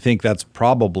vein, and I think that's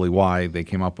probably why they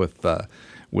came up with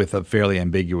a fairly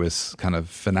ambiguous kind of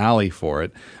finale for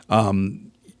it.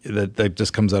 That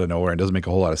just comes out of nowhere and doesn't make a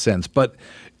whole lot of sense. But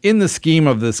in the scheme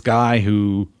of this guy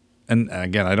who, and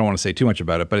again, I don't want to say too much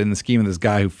about it, but in the scheme of this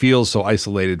guy who feels so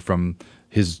isolated from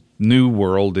his new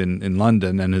world in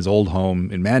London and his old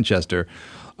home in Manchester,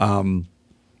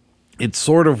 it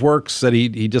sort of works that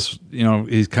he just,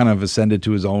 he's kind of ascended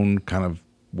to his own kind of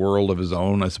world of his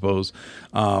own, I suppose.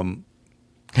 And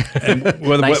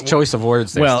nice choice of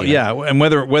words there, well, Steven. yeah, and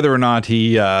whether or not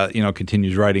he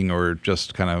continues writing or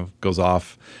just kind of goes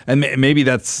off, and maybe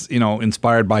that's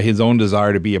inspired by his own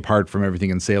desire to be apart from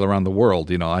everything and sail around the world.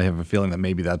 I have a feeling that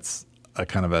maybe that's a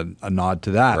kind of a nod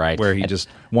to that, right, where he just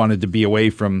wanted to be away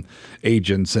from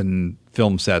agents and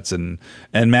film sets and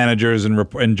managers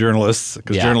and journalists,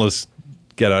 because journalists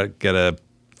get a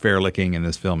fair licking in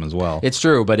this film as well. It's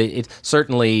true, but it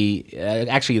certainly,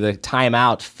 actually, the Time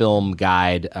Out film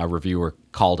guide reviewer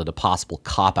called it a possible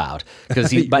cop-out,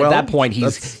 because by that point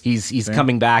he's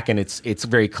coming back, and it's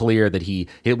very clear that he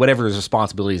whatever his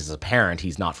responsibilities as a parent,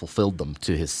 he's not fulfilled them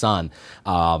to his son.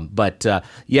 But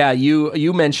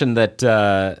you mentioned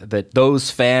that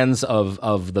those fans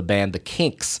of the band The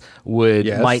Kinks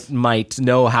might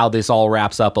know how this all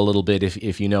wraps up a little bit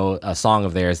if you know a song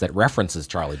of theirs that references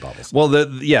Charlie Bubbles. Well,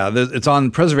 it's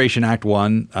on Preservation Act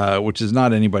 1, which is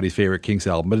not anybody's favorite Kinks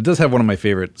album, but it does have one of my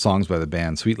favorite songs by the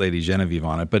band, Sweet Lady Genevieve,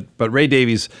 on it. But Ray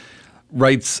Davies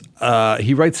writes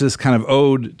this kind of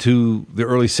ode to the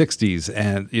early 60s,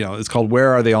 and it's called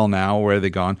Where Are They All Now? Where Are They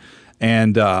Gone?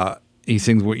 And he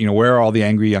sings, where are all the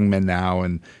angry young men now?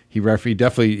 And he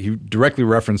directly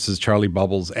references Charlie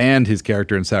Bubbles and his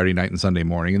character in Saturday Night and Sunday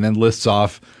Morning, and then lists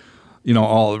off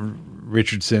all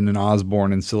Richardson and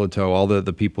Osborne and Sillitoe, all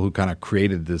the people who kind of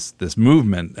created this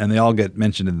movement, and they all get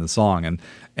mentioned in the song,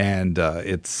 and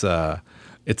it's a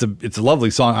lovely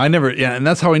song. And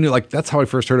that's how I knew. That's how I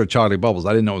first heard of Charlie Bubbles.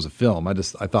 I didn't know it was a film. I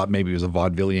thought maybe it was a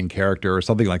vaudevillian character or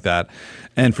something like that.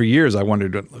 And for years I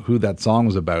wondered who that song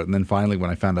was about. And then finally, when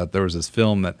I found out there was this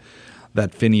film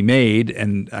that Finney made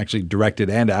and actually directed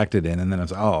and acted in, and then I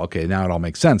was like, oh, okay, now it all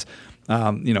makes sense.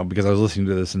 Because I was listening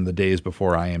to this in the days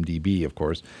before IMDb, of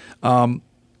course.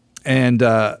 And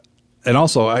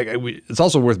also, it's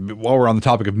also worth, while we're on the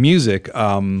topic of music,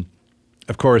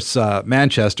 of course,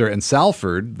 Manchester and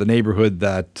Salford, the neighborhood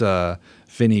that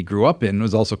Finney grew up in,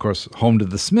 was also, of course, home to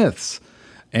the Smiths.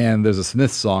 And there's a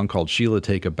Smiths song called Sheila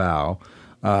Take a Bow,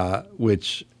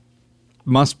 which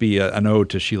must be an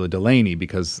ode to Sheila Delaney,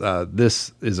 because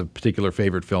this is a particular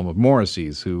favorite film of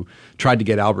Morrissey's, who tried to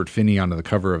get Albert Finney onto the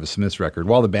cover of a Smiths record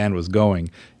while the band was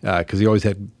going, because he always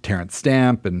had Terence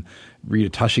Stamp and Rita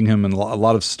Tushingham and a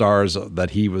lot of stars that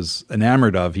he was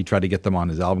enamored of. He tried to get them on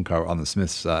his album cover, on the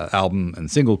Smiths album and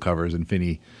single covers, and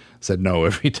Finney said no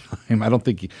every time.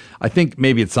 I think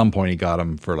maybe at some point he got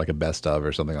him for like a best of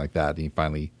or something like that, and he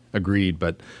finally agreed.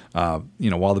 But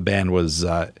while the band was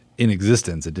in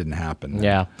existence, it didn't happen.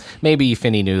 Yeah. Maybe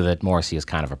Finney knew that Morrissey is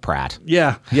kind of a prat.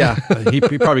 Yeah. He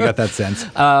probably got that sense.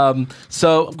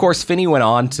 So, of course, Finney went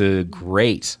on to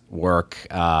great work,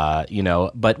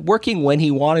 but working when he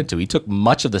wanted to. He took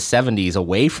much of the 70s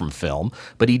away from film,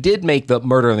 but he did make the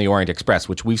Murder on the Orient Express,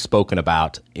 which we've spoken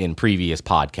about in previous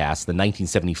podcasts, the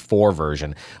 1974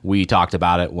 version. We talked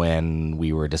about it when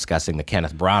we were discussing the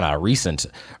Kenneth Branagh recent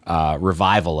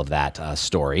revival of that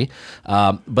story.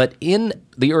 But in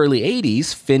the early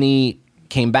 80s, Finney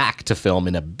came back to film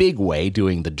in a big way,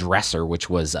 doing The Dresser, which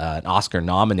was an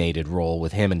Oscar-nominated role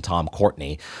with him and Tom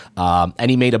Courtenay. And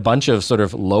he made a bunch of sort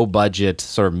of low-budget,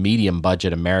 sort of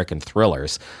medium-budget American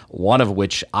thrillers, one of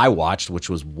which I watched, which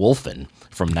was Wolfen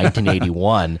from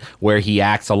 1981, where he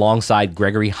acts alongside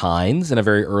Gregory Hines in a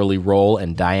very early role,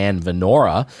 and Diane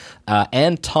Venora,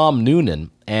 and Tom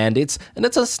Noonan. And it's an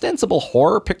ostensible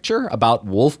horror picture about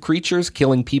wolf creatures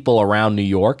killing people around New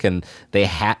York, and they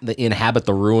inhabit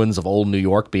the ruins of old New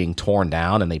York being torn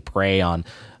down, and they prey on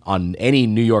any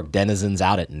New York denizens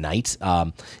out at night.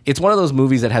 It's one of those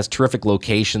movies that has terrific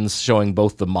locations showing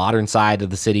both the modern side of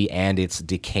the city and its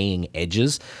decaying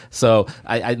edges. So,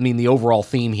 I mean, the overall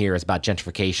theme here is about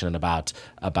gentrification and about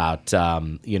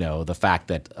the fact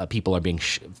that people are being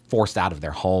forced out of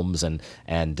their homes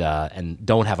and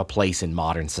don't have a place in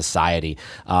modern society.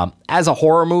 As a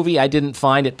horror movie, I didn't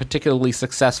find it particularly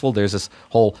successful. There's this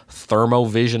whole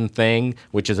thermovision thing,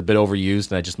 which is a bit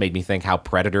overused, and it just made me think how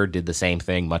Predator did the same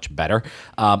thing much better.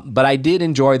 But I did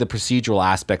enjoy the procedural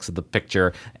aspects of the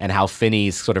picture and how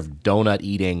Finney's sort of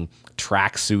donut-eating,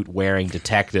 tracksuit-wearing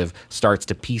detective starts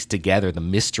to piece together the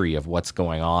mystery of what's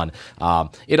going on.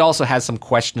 It also has some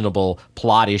questionable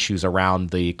plot issues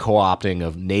around the co-opting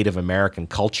of Native American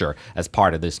culture as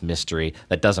part of this mystery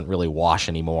that doesn't really wash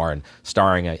anymore, and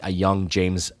starring a young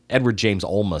Edward James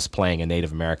Olmos playing a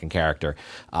Native American character.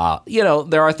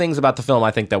 There are things about the film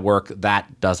I think that work.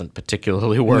 That doesn't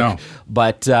particularly work. No.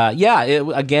 But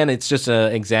it's just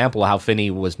an example of how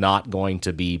Finney was not going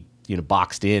to be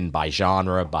boxed in by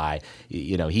genre,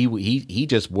 he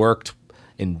just worked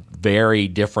in very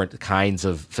different kinds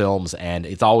of films, and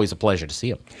it's always a pleasure to see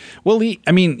him. Well, he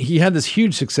had this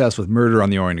huge success with Murder on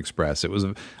the Orient Express. It was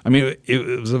an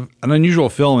unusual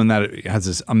film in that it has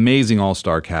this amazing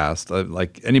all-star cast.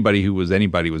 Like anybody was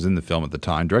in the film at the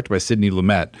time. Directed by Sidney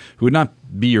Lumet, who would not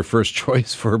be your first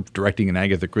choice for directing an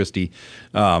Agatha Christie,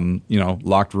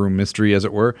 locked room mystery, as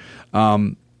it were.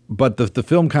 But the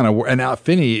film kind of, and now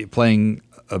Finney playing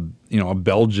a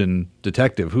Belgian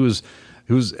detective who's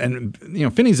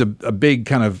Finney's a big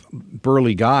kind of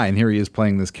burly guy, and here he is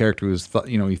playing this character who's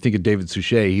you think of David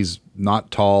Suchet, he's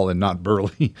not tall and not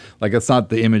burly. Like, that's not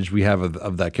the image we have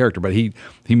of that character, but he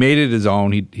made it his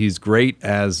own. He's great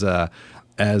as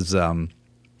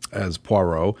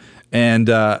Poirot, and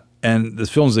this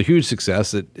film is a huge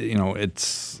success.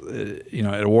 It's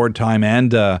at award time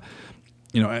and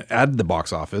at the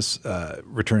box office,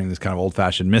 returning this kind of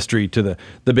old-fashioned mystery to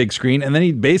the big screen. And then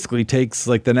he basically takes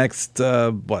like the next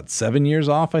 7 years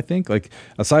off, I think. Like,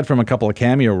 aside from a couple of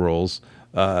cameo roles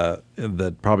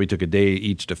that probably took a day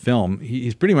each to film,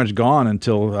 he's pretty much gone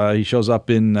until he shows up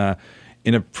in a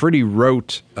pretty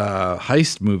rote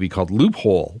heist movie called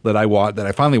Loophole that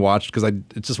I finally watched because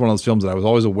it's just one of those films that I was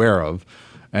always aware of.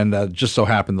 And just so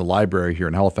happened the library here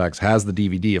in Halifax has the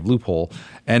DVD of Loophole,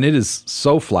 and it is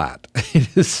so flat.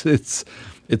 It's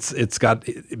got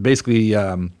basically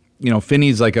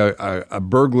Finney's like a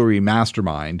burglary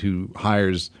mastermind who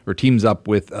hires or teams up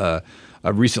with a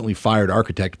recently fired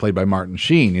architect played by Martin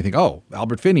Sheen. You think, oh,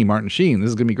 Albert Finney, Martin Sheen, this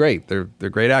is gonna be great. They're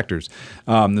great actors.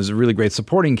 There's a really great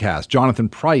supporting cast. Jonathan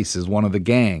Pryce is one of the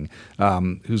gang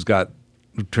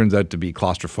who turns out to be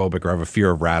claustrophobic or have a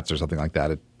fear of rats or something like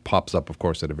that. It pops up, of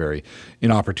course, at a very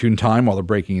inopportune time while they're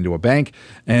breaking into a bank,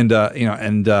 and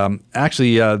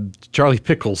Charlie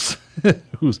Pickles,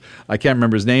 who's I can't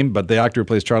remember his name, but the actor who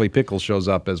plays Charlie Pickles shows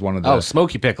up as one of the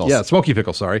Smokey Pickles. Yeah, Smokey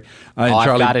Pickles. Sorry,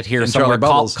 I've got it here somewhere.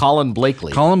 Colin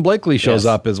Blakely. Colin Blakely shows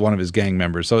up as one of his gang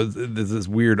members. So there's this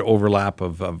weird overlap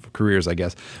of careers, I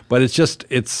guess. But it just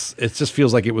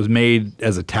feels like it was made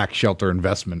as a tax shelter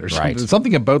investment or something. Right. There's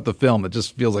something about the film that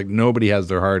just feels like nobody has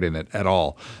their heart in it at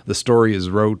all. The story is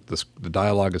rote, the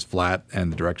dialogue is flat,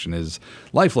 and the direction is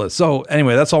lifeless. So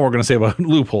anyway, that's all we're going to say about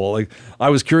Loophole. Like, I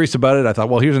was curious about it. I thought,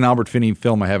 well, here's an Albert Finney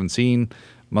film I haven't seen.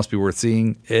 Must be worth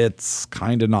seeing. It's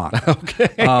kind of not. Okay.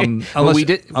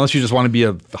 Unless you just want to be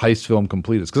a heist film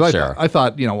completist. Because I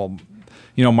thought,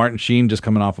 Martin Sheen just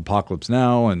coming off Apocalypse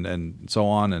Now and so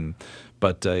on.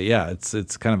 But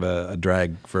it's kind of a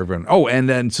drag for everyone. Oh, and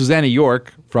then Susanna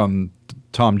York from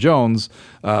Tom Jones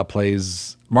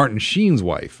plays Martin Sheen's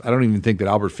wife. I don't even think that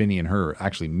Albert Finney and her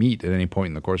actually meet at any point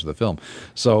in the course of the film.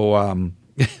 So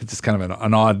it's just kind of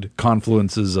an odd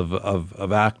confluences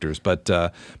of actors, but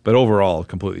overall,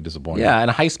 completely disappointing. Yeah,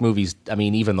 and heist movies, I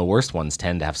mean, even the worst ones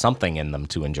tend to have something in them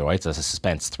to enjoy. It's a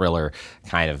suspense thriller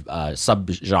kind of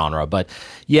subgenre. But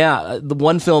yeah, the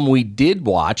one film we did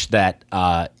watch that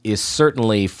is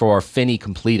certainly for Finney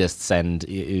completists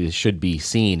and should be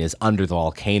seen is Under the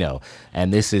Volcano.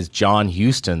 And this is John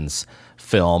Huston's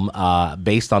film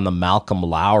based on the Malcolm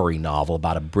Lowry novel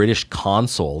about a British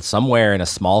consul somewhere in a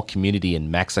small community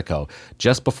in Mexico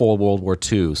just before World War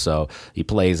II. So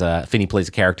Finney plays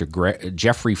a character,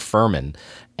 Jeffrey Furman,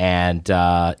 and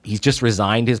he's just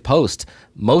resigned his post,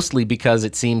 mostly because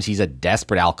it seems he's a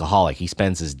desperate alcoholic. He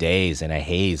spends his days in a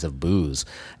haze of booze,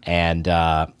 and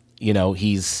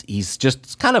he's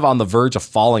just kind of on the verge of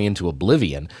falling into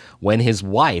oblivion when his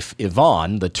wife,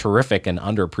 Yvonne, the terrific and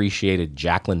underappreciated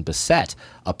Jacqueline Bisset,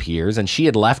 appears. And she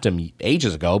had left him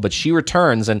ages ago, but she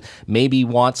returns and maybe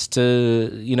wants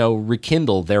to,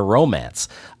 rekindle their romance.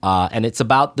 And it's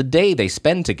about the day they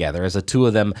spend together as the two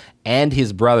of them and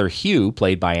his brother Hugh,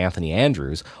 played by Anthony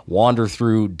Andrews, wander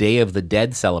through Day of the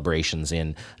Dead celebrations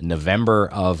in November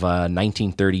of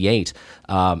 1938.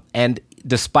 And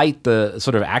despite the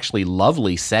sort of actually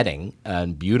lovely setting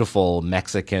and beautiful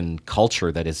Mexican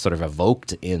culture that is sort of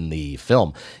evoked in the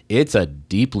film, it's a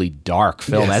deeply dark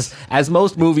film, yes. as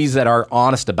most movies that are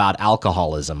honest about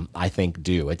alcoholism, I think,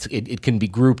 do. It can be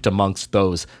grouped amongst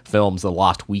those films, The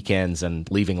Lost Weekends and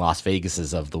Leaving Las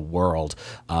Vegases of the world,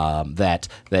 that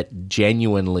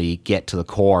genuinely get to the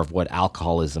core of what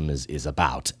alcoholism is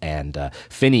about. And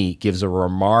Finney gives a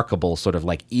remarkable sort of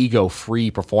like ego-free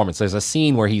performance. There's a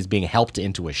scene where he's being helped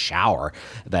into a shower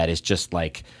that is just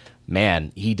like,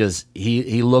 man, he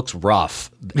looks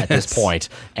rough at this point,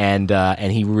 and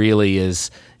he really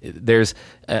is. There's,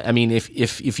 I mean,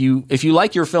 if you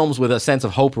like your films with a sense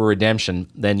of hope or redemption,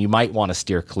 then you might want to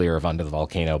steer clear of Under the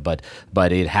Volcano. But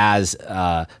it has,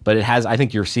 I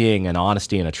think you're seeing an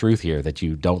honesty and a truth here that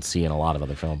you don't see in a lot of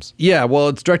other films. Yeah, well,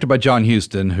 it's directed by John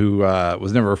Huston, who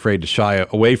was never afraid to shy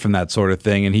away from that sort of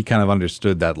thing, and he kind of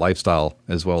understood that lifestyle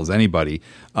as well as anybody.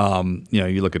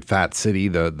 You look at Fat City,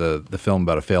 the film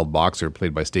about a failed boxer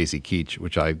played by Stacy Keach,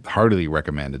 which I heartily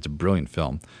recommend. It's a brilliant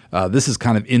film. This is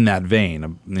kind of in that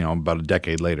vein, about a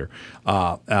decade later.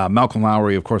 Malcolm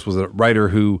Lowry, of course, was a writer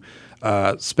who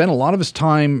spent a lot of his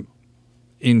time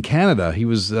in Canada.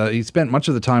 He spent much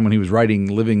of the time when he was writing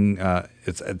living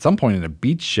at some point in a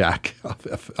beach shack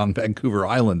on Vancouver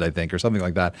Island, I think, or something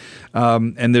like that.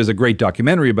 And there's a great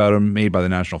documentary about him made by the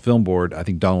National Film Board. I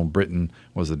think Donald Britton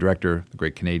was the director, the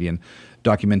great Canadian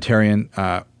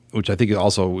documentarian, which I think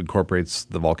also incorporates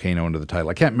the volcano into the title.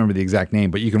 I can't remember the exact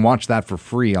name, but you can watch that for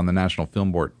free on the National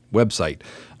Film Board website,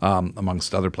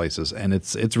 amongst other places. And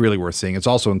it's really worth seeing. It's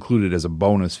also included as a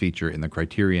bonus feature in the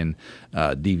Criterion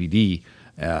DVD.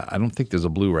 I don't think there's a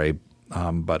Blu-ray,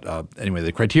 but anyway,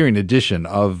 the Criterion edition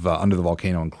of Under the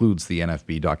Volcano includes the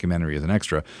NFB documentary as an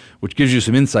extra, which gives you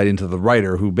some insight into the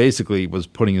writer who basically was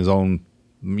putting his own,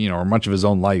 or much of his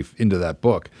own life into that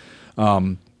book.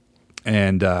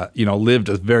 And lived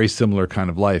a very similar kind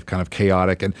of life, kind of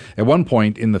chaotic. And at one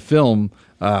point in the film,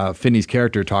 Finney's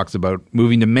character talks about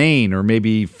moving to Maine or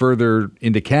maybe further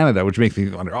into Canada, which makes me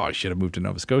wonder, I should have moved to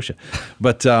Nova Scotia.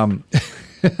 But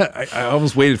I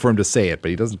almost waited for him to say it,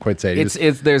 but he doesn't quite say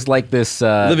it. There's like this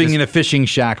living in a fishing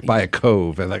shack by a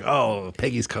cove, and like,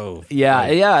 Peggy's Cove. Yeah,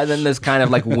 yeah. And then there's kind of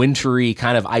like wintry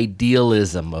kind of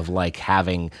idealism of like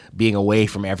being away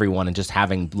from everyone and just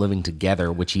living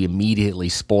together, which he immediately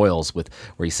spoils with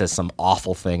where he says some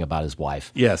awful thing about his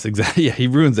wife. Yes, exactly. Yeah, he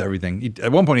ruins everything.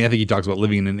 At one point, I think he talks about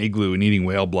living in an igloo and eating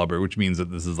whale blubber, which means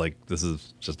that this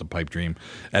is just a pipe dream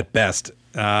at best.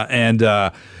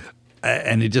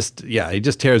 And he just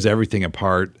tears everything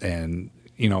apart, and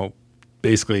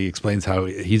basically explains how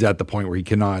he's at the point where he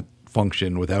cannot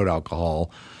function without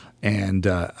alcohol. And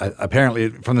apparently,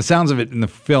 from the sounds of it in the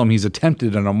film, he's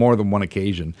attempted on more than one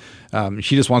occasion.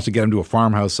 She just wants to get him to a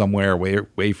farmhouse somewhere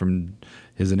away from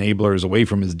his enablers, away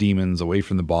from his demons, away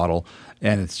from the bottle,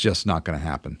 and it's just not going to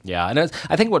happen. Yeah, and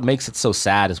I think what makes it so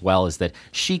sad as well is that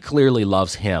she clearly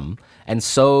loves him, and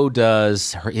so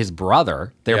does his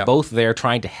brother. They're both there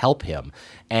trying to help him,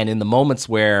 and in the moments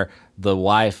where the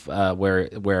wife,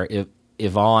 where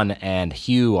Yvonne and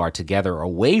Hugh are together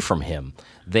away from him,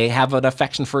 they have an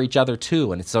affection for each other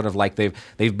too, and it's sort of like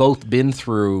they've both been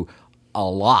through a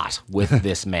lot with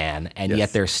this man, and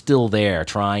yet they're still there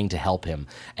trying to help him,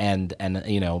 and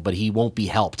but he won't be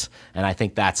helped, and I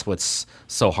think that's what's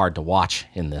so hard to watch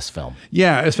in this film.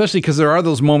 Yeah, especially because there are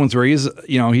those moments where he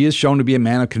is shown to be a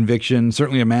man of conviction,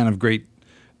 certainly a man of great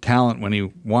talent when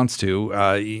he wants to.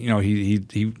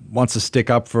 He wants to stick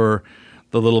up for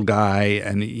the little guy,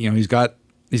 and he's got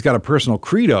a personal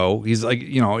credo. He's like,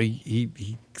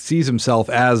 he sees himself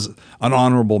as an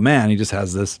honorable man. He just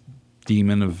has this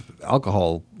demon of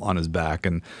alcohol on his back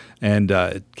and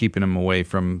keeping him away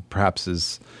from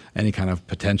perhaps any kind of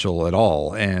potential at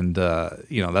all. And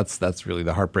that's really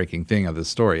the heartbreaking thing of this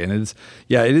story. And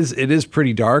it is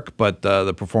pretty dark, but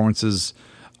the performances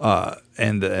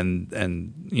and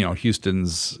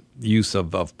Huston's use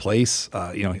of place.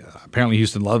 Apparently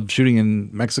Huston loved shooting in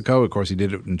Mexico. Of course, he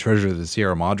did it in Treasure of the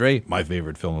Sierra Madre, my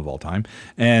favorite film of all time,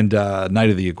 and Night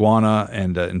of the Iguana.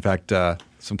 And in fact,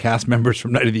 some cast members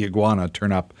from Night of the Iguana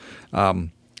turn up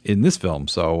in this film.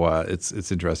 So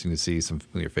it's interesting to see some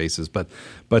familiar faces. But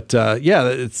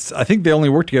I think they only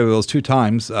worked together those 2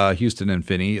 times, Huston and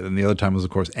Finney, and the other time was, of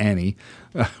course, Annie,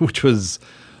 which was,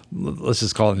 let's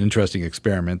just call it an interesting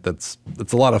experiment. That's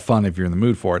a lot of fun if you're in the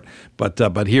mood for it.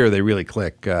 But here they really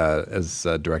click as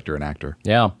director and actor.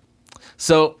 Yeah.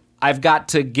 So I've got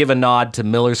to give a nod to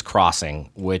Miller's Crossing,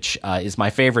 which is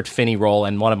my favorite Finney role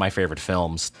and one of my favorite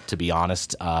films, to be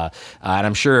honest. And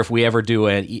I'm sure if we ever do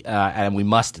and we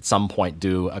must at some point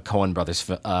do a Coen Brothers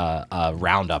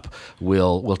roundup,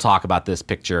 we'll talk about this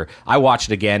picture. I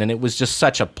watched it again, and it was just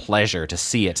such a pleasure to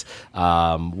see it.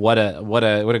 What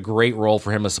a great role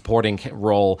for him, a supporting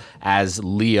role as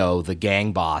Leo, the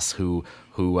gang boss, who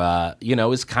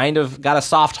is kind of got a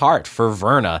soft heart for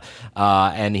Verna,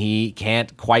 and he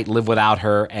can't quite live without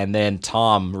her. And then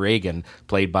Tom Reagan,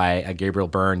 played by Gabriel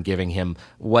Byrne, giving him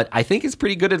what I think is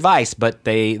pretty good advice, but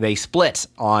they split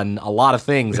on a lot of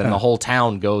things, and the whole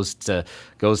town goes to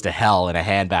hell in a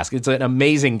handbasket. It's an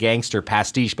amazing gangster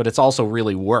pastiche, but it's also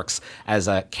really works as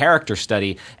a character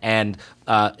study, and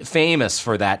famous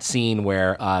for that scene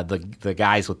where the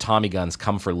guys with Tommy guns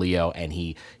come for Leo, and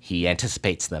he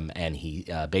anticipates them, and he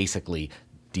basically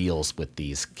deals with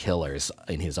these killers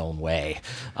in his own way.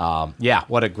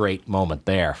 What a great moment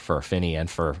there for Finney and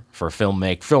for film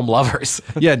lovers.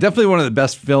 Yeah, definitely one of the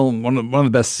best one of the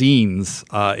best scenes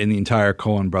in the entire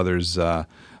Coen Brothers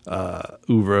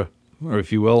oeuvre, or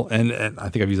if you will. And I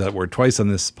think I've used that word twice on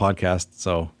this podcast,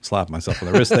 so slap myself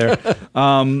on the wrist there.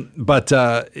 But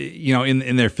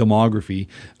in their filmography,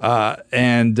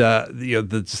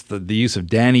 the use of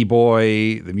Danny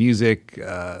Boy, the music,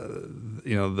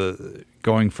 the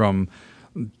going from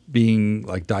being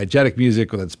like diegetic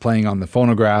music that's playing on the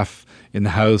phonograph in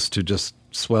the house to just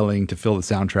swelling to fill the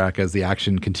soundtrack as the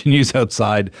action continues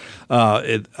outside.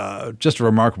 Just a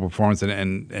remarkable performance,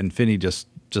 and Finney just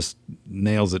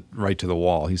nails it right to the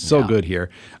wall. He's so good here.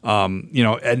 He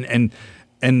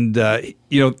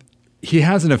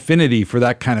has an affinity for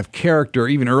that kind of character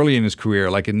even early in his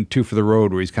career, like in Two for the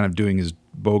Road, where he's kind of doing his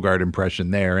Bogart impression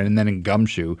there, and then in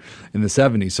Gumshoe in the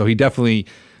 70s. So he definitely,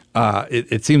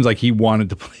 it seems like he wanted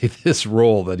to play this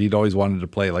role that he'd always wanted to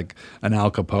play, like an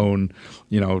Al Capone,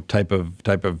 type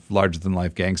of larger than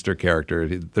life gangster character.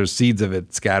 There's seeds of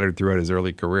it scattered throughout his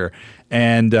early career,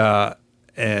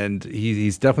 and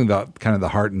he's definitely the kind of the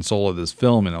heart and soul of this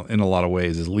film in a lot of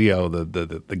ways. Is Leo,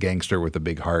 the gangster with the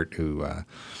big heart who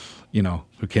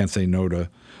can't say no to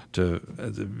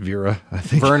Vera, I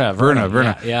think.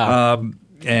 Verna. Yeah.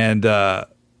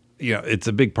 It's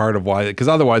a big part of why, because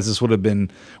otherwise this would have been,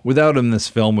 without him, this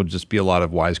film would just be a lot of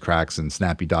wisecracks and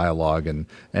snappy dialogue and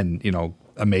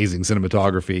amazing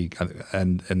cinematography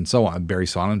and so on. Barry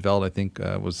Sonnenfeld, I think,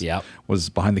 was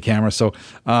behind the camera. So,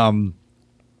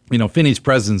 Finney's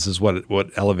presence is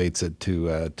what elevates it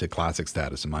to classic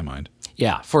status in my mind.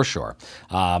 Yeah, for sure.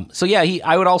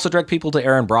 I would also direct people to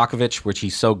Aaron Brockovich, which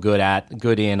he's so good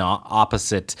in,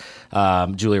 opposite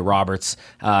Julia Roberts.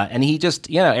 And he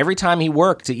just, every time he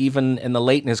worked, even in the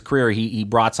late in his career, he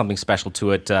brought something special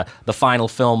to it. The final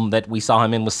film that we saw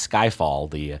him in was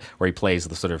Skyfall, where he plays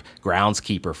the sort of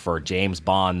groundskeeper for James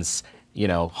Bond's,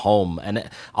 home. And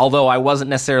although I wasn't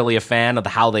necessarily a fan of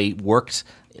how they worked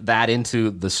that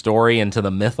into the story, into the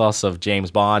mythos of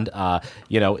James Bond,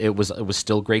 it was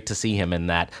still great to see him in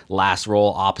that last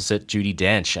role opposite Judi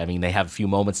Dench. I mean, they have a few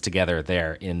moments together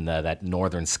there in that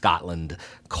northern Scotland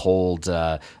cold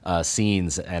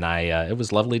scenes, and it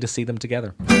was lovely to see them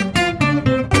together.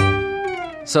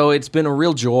 So it's been a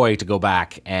real joy to go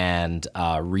back and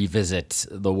revisit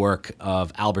the work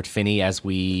of Albert Finney as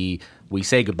we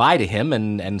say goodbye to him,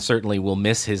 and certainly we'll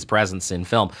miss his presence in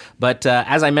film. But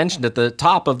as I mentioned at the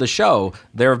top of the show,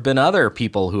 there have been other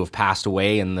people who have passed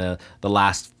away in the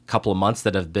last couple of months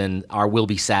that will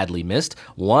be sadly missed.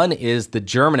 One is the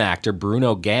German actor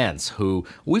Bruno Ganz, who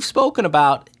we've spoken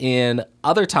about in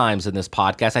other times in this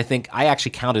podcast. I think I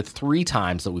actually counted 3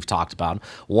 times that we've talked about him.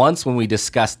 Once when we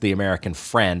discussed The American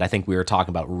Friend, I think we were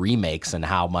talking about remakes and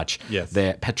how much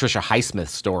the Patricia Highsmith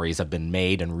stories have been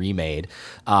made and remade.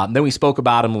 Then we spoke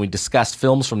about him when we discussed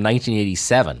films from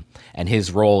 1987 and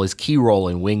his key role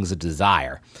in Wings of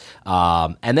Desire.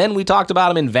 And then we talked about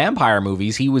him in vampire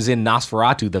movies. He was in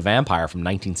Nosferatu the Vampire from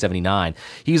 1979.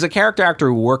 He was a character actor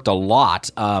who worked a lot.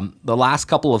 The last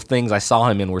couple of things I saw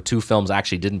him in were 2 films I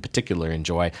actually didn't particularly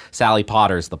enjoy, Sally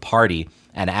Potter's The Party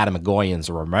and Adam McGoyan's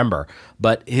Remember.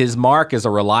 But his mark as a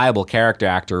reliable character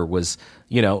actor was,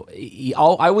 I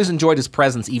always enjoyed his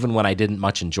presence even when I didn't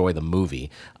much enjoy the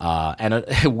movie. And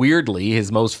weirdly,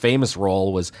 his most famous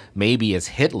role was maybe as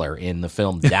Hitler in the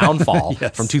film Downfall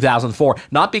from 2004.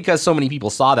 Not because so many people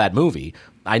saw that movie.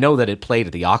 I know that it played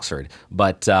at the Oxford,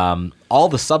 but all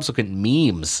the subsequent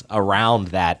memes around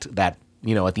that at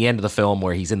the end of the film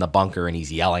where he's in the bunker and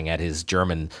he's yelling at his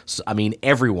German. I mean,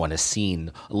 everyone has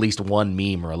seen at least one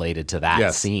meme related to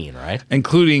that scene, right?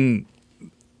 Including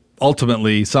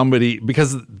ultimately somebody,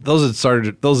 because those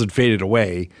had faded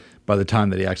away by the time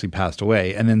that he actually passed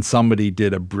away, and then somebody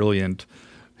did a brilliant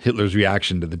Hitler's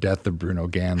reaction to the death of Bruno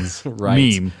Ganz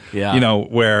meme. Yeah.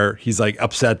 Where he's like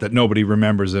upset that nobody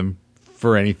remembers him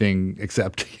for anything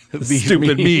except these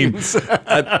stupid memes.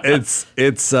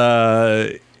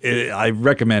 I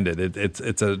recommend it.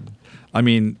 Part of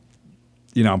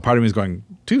me is going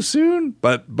too soon,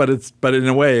 but in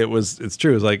a way it's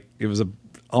true. It was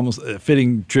almost a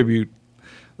fitting tribute.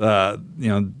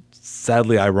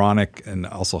 Sadly ironic and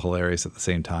also hilarious at the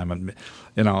same time.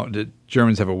 The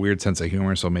Germans have a weird sense of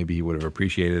humor, so maybe he would have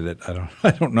appreciated it.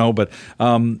 I don't know, but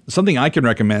something I can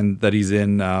recommend that he's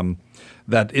in.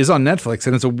 That is on Netflix,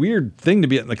 and it's a weird thing to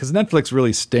be because Netflix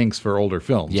really stinks for older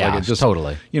films. Yeah,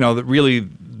 totally. That really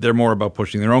they're more about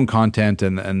pushing their own content,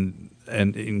 and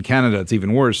in Canada it's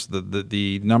even worse.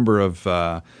 The number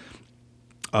of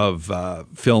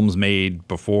films made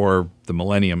before the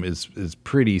millennium is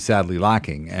pretty sadly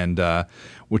lacking, and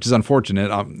which is unfortunate.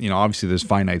 Obviously there's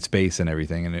finite space and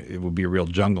everything, and it would be a real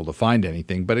jungle to find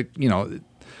anything. But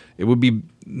it would be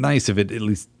nice if it at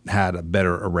least had a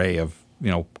better array of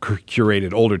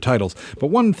curated older titles. But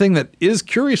one thing that is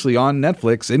curiously on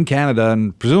Netflix in Canada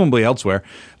and presumably elsewhere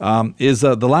is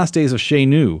The Last Days of Chez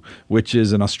Nous, which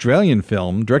is an Australian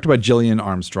film directed by Gillian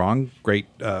Armstrong, great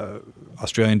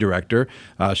Australian director.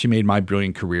 She made My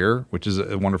Brilliant Career, which is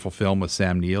a wonderful film with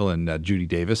Sam Neill and Judy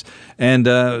Davis. And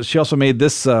she also made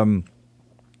this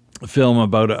film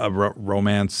about a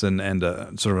romance and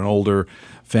sort of an older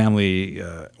family,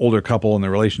 older couple and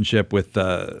their relationship with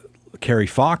Carrie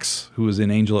Fox, who is in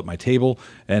Angel at My Table,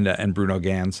 and Bruno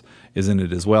Ganz is in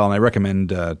it as well. And I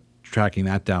recommend tracking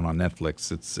that down on Netflix.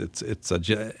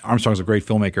 Armstrong's a great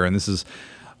filmmaker, and this is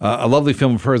a lovely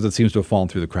film of hers that seems to have fallen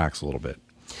through the cracks a little bit.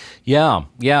 Yeah.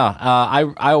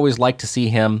 I always like to see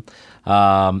him.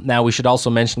 Now, we should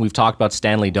also mention, we've talked about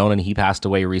Stanley Donen. He passed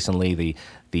away recently,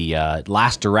 the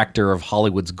last director of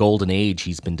Hollywood's golden age,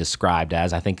 he's been described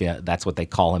as. I think that's what they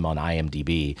call him on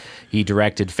IMDb. He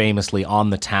directed famously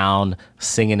On the Town,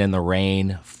 Singin' in the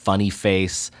Rain, Funny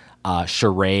Face,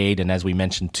 Charade, and as we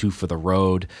mentioned, Two for the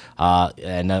Road.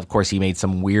 And of course, he made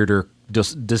some weirder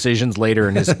decisions later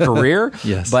in his career.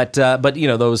 Yes. But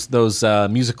those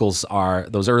musicals are,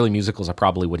 those early musicals are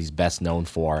probably what he's best known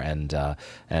for, and a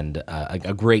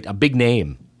big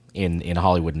name in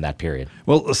Hollywood in that period.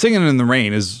 Well, Singin' in the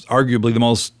Rain is arguably the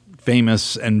most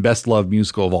famous and best loved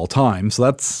musical of all time. So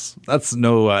that's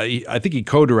no. I think he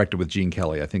co-directed with Gene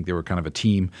Kelly. I think they were kind of a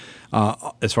team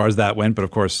as far as that went. But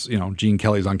of course, Gene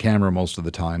Kelly's on camera most of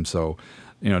the time, so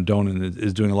Donen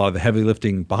is doing a lot of the heavy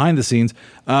lifting behind the scenes.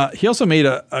 He also made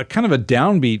a kind of a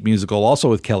downbeat musical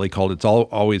also with Kelly called It's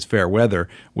Always Fair Weather,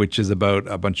 which is about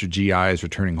a bunch of GIs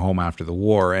returning home after the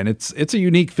war. And it's a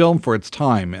unique film for its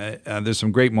time. There's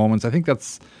some great moments. I think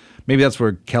maybe that's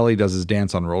where Kelly does his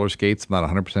dance on roller skates. I'm not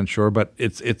 100% sure, but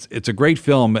it's a great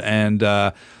film, and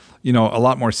a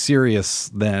lot more serious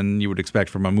than you would expect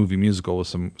from a movie musical, with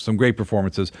some great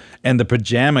performances. And The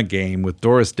Pajama Game with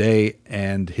Doris Day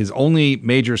and his only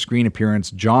major screen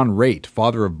appearance, John Raitt,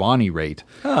 father of Bonnie Raitt.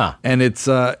 Huh. And it's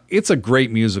a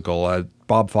great musical.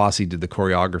 Bob Fosse did the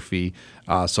choreography.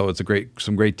 So it's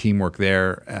some great teamwork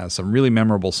there. Some really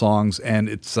memorable songs, and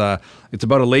it's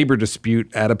about a labor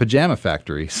dispute at a pajama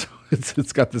factory. So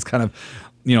it's got this kind of,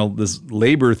 this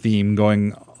labor theme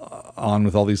going on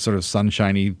with all these sort of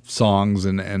sunshiny songs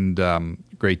and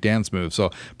great dance moves.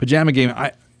 So Pajama Game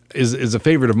is a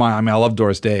favorite of mine. I mean, I love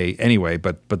Doris Day anyway,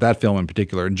 but that film in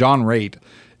particular. And John Raitt,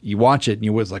 you watch it and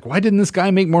you're always like, why didn't this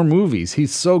guy make more movies?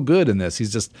 He's so good in this.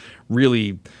 He's just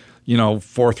really,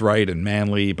 forthright and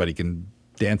manly, but he can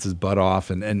dance his butt off.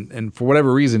 And for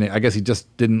whatever reason, I guess he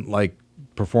just didn't like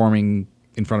performing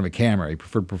in front of a camera. He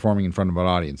preferred performing in front of an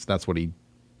audience. That's what he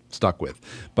stuck with.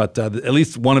 But at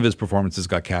least one of his performances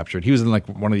got captured. He was in like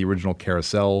one of the original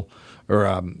Carousel,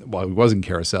 or he was in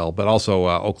Carousel, but also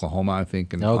Oklahoma, I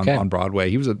think, on Broadway.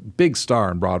 He was a big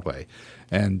star on Broadway,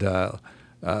 and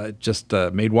just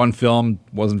made one film.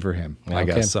 Wasn't for him, I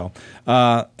guess. So,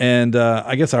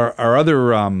 I guess our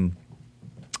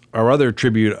other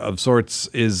tribute of sorts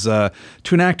is to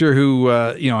an actor who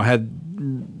had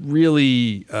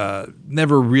really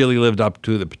never really lived up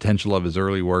to the potential of his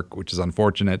early work, which is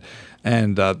unfortunate.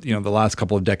 And the last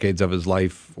couple of decades of his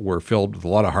life were filled with a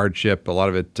lot of hardship, a lot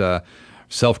of it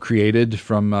self-created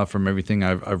from everything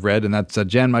I've read, and that's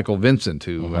Jan Michael Vincent,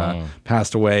 who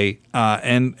passed away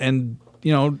and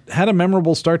had a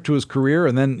memorable start to his career,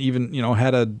 and then even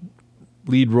had a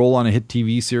lead role on a hit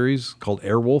TV series called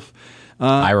Airwolf.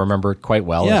 I remember it quite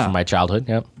well from my childhood.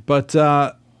 Yep. But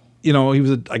he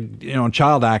was a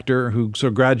child actor who sort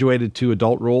of graduated to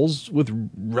adult roles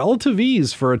with relative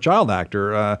ease for a child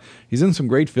actor. He's in some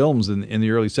great films in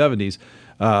the early 70s.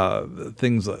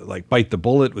 Things like Bite the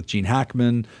Bullet with Gene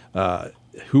Hackman,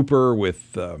 Hooper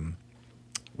with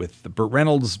Burt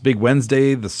Reynolds, Big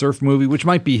Wednesday, the surf movie, which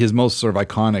might be his most sort of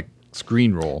iconic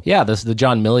screen role. Yeah, this is the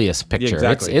John Milius picture.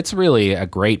 Yeah, exactly. It's really a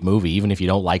great movie, even if you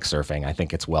don't like surfing. I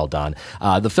think it's well done.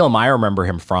 The film I remember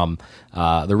him from,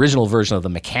 the original version of The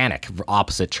Mechanic,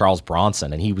 opposite Charles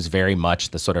Bronson, and he was very much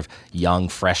the sort of young,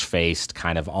 fresh-faced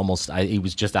kind of he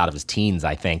was just out of his teens,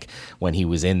 I think, when he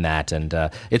was in that. And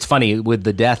it's funny, with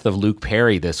the death of Luke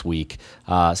Perry this week,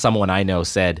 someone I know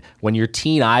said, when your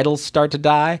teen idols start to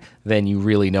die, then you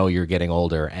really know you're getting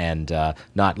older. And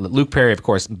not Luke Perry, of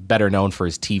course, better known for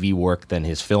his TV work than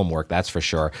his film work, that's for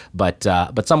sure. But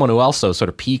someone who also sort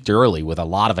of peaked early with a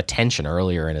lot of attention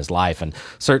earlier in his life, and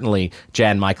certainly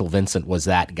Jan Michael Vincent was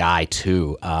that guy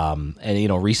too.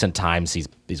 And recent times his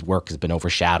work has been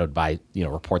overshadowed by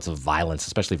reports of violence,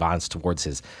 especially violence towards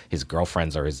his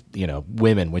girlfriends or his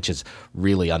women, which is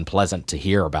really unpleasant to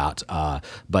hear about.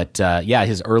 But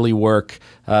his early work,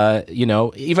 I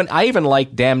even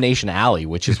like Damnation Alley,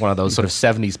 which is one of those sort of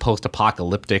 70s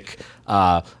post-apocalyptic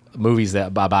movies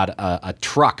about a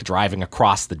truck driving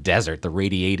across the desert,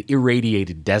 the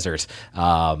irradiated desert,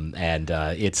 and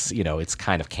it's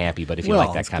kind of campy. But if you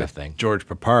like that kind of thing, George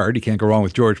Peppard, you can't go wrong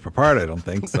with George Peppard, I don't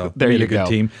think. So there you go. Good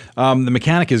team. The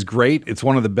Mechanic is great. It's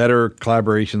one of the better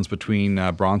collaborations between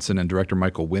Bronson and director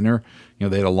Michael Winner.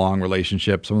 They had a long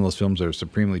relationship. Some of those films are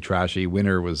supremely trashy.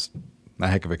 Winner was a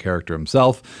heck of a character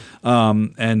himself,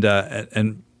 Jan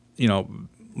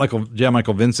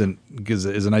Michael Vincent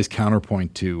is a nice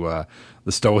counterpoint to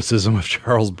the stoicism of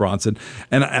Charles Bronson,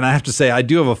 and I have to say I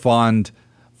do have a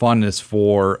fondness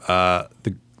for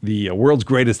the World's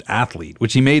Greatest Athlete,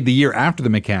 which he made the year after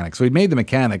The Mechanic. So he made The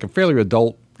Mechanic, a fairly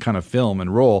adult kind of film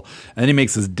and role, and then he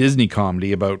makes this Disney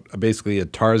comedy about basically a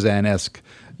Tarzan-esque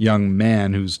young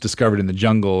man who's discovered in the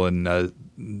jungle, and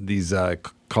these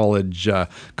college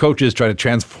coaches try to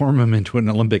transform him into an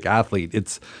Olympic athlete.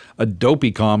 It's a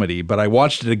dopey comedy, but I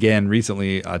watched it again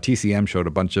recently. TCM showed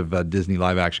a bunch of Disney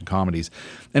live-action comedies,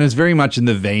 and it's very much in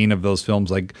the vein of those films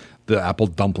like The Apple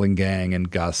Dumpling Gang and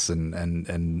Gus and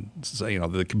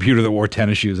The Computer That Wore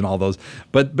Tennis Shoes and all those.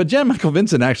 But Jan Michael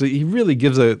Vincent, actually, he really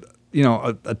gives a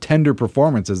tender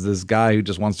performance as this guy who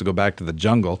just wants to go back to the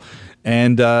jungle.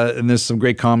 And there's some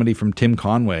great comedy from Tim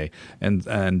Conway and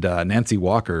Nancy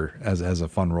Walker as a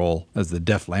fun role as the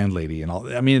deaf landlady and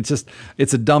all. I mean,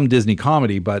 it's a dumb Disney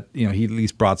comedy, but he at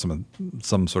least brought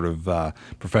some sort of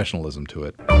professionalism to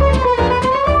it.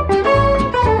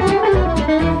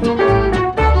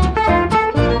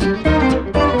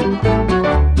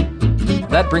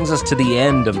 That brings us to the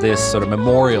end of this sort of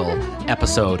memorial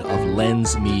episode of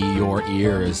Lends Me Your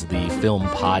Ears, the film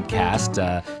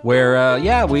podcast, where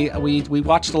we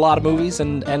watched a lot of movies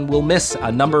and we'll miss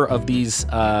a number of these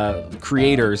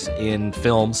creators in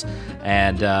films.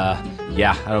 And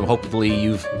hopefully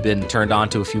you've been turned on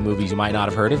to a few movies you might not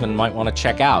have heard of and might want to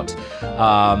check out.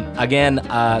 Again,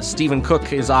 Stephen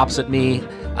Cook is opposite me.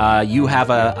 You have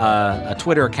a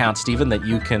Twitter account, Stephen, that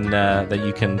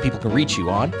people can reach you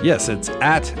on. Yes, it's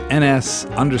at @NS_SCOOKE.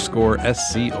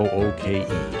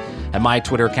 And my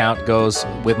Twitter account goes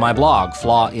with my blog,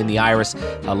 Flaw in the Iris.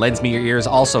 Lends Me Your Ears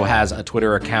also has a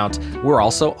Twitter account. We're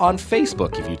also on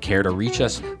Facebook if you'd care to reach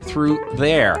us through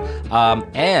there.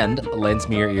 And Lends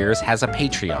Me Your Ears has a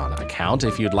Patreon account.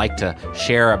 If you'd like to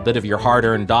share a bit of your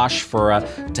hard-earned dosh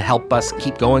to help us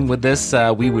keep going with this,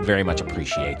 we would very much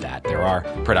appreciate that. There are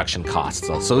production costs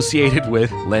associated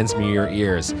with Lends Me Your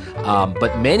Ears.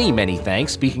 But many, many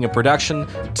thanks, speaking of production,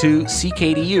 to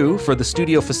CKDU for the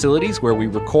studio facilities where we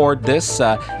record this,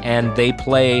 and they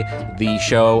play the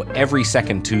show every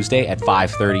second Tuesday at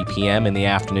 5:30 p.m. in the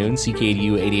afternoon,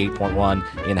 CKDU 88.1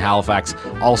 in Halifax.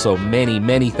 Also, many,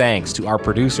 many thanks to our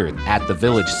producer at the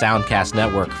Village Soundcast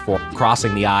Network for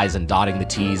crossing the I's and dotting the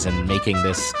T's and making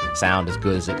this sound as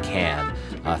good as it can.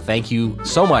 Thank you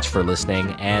so much for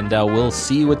listening, and we'll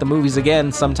see you at the movies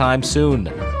again sometime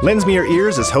soon. Lends Me Your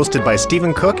Ears is hosted by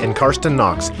Stephen Cook and Karsten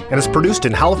Knox, and is produced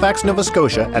in Halifax, Nova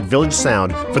Scotia at Village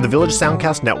Sound for the Village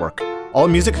Soundcast Network. All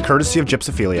music courtesy of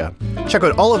Gypsophilia. Check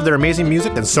out all of their amazing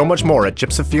music and so much more at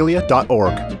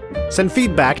gypsophilia.org. Send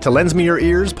feedback to Lends Me Your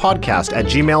Ears podcast at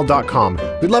gmail.com.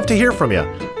 We'd love to hear from you.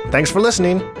 Thanks for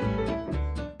listening.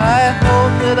 I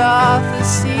hope that Arthur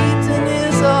Seaton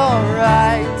is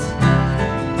alright.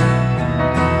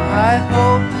 I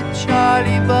hope that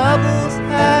Charlie Bubbles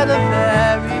had a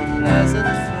very pleasant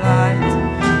flight,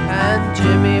 and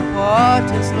Jimmy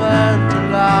Porter's learned to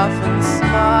laugh and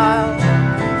smile,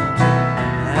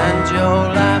 and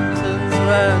Joe Lampton's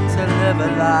learned to live a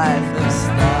life of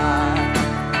style.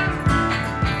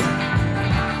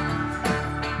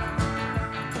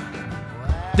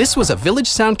 This was a Village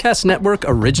Soundcast Network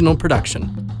original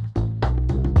production.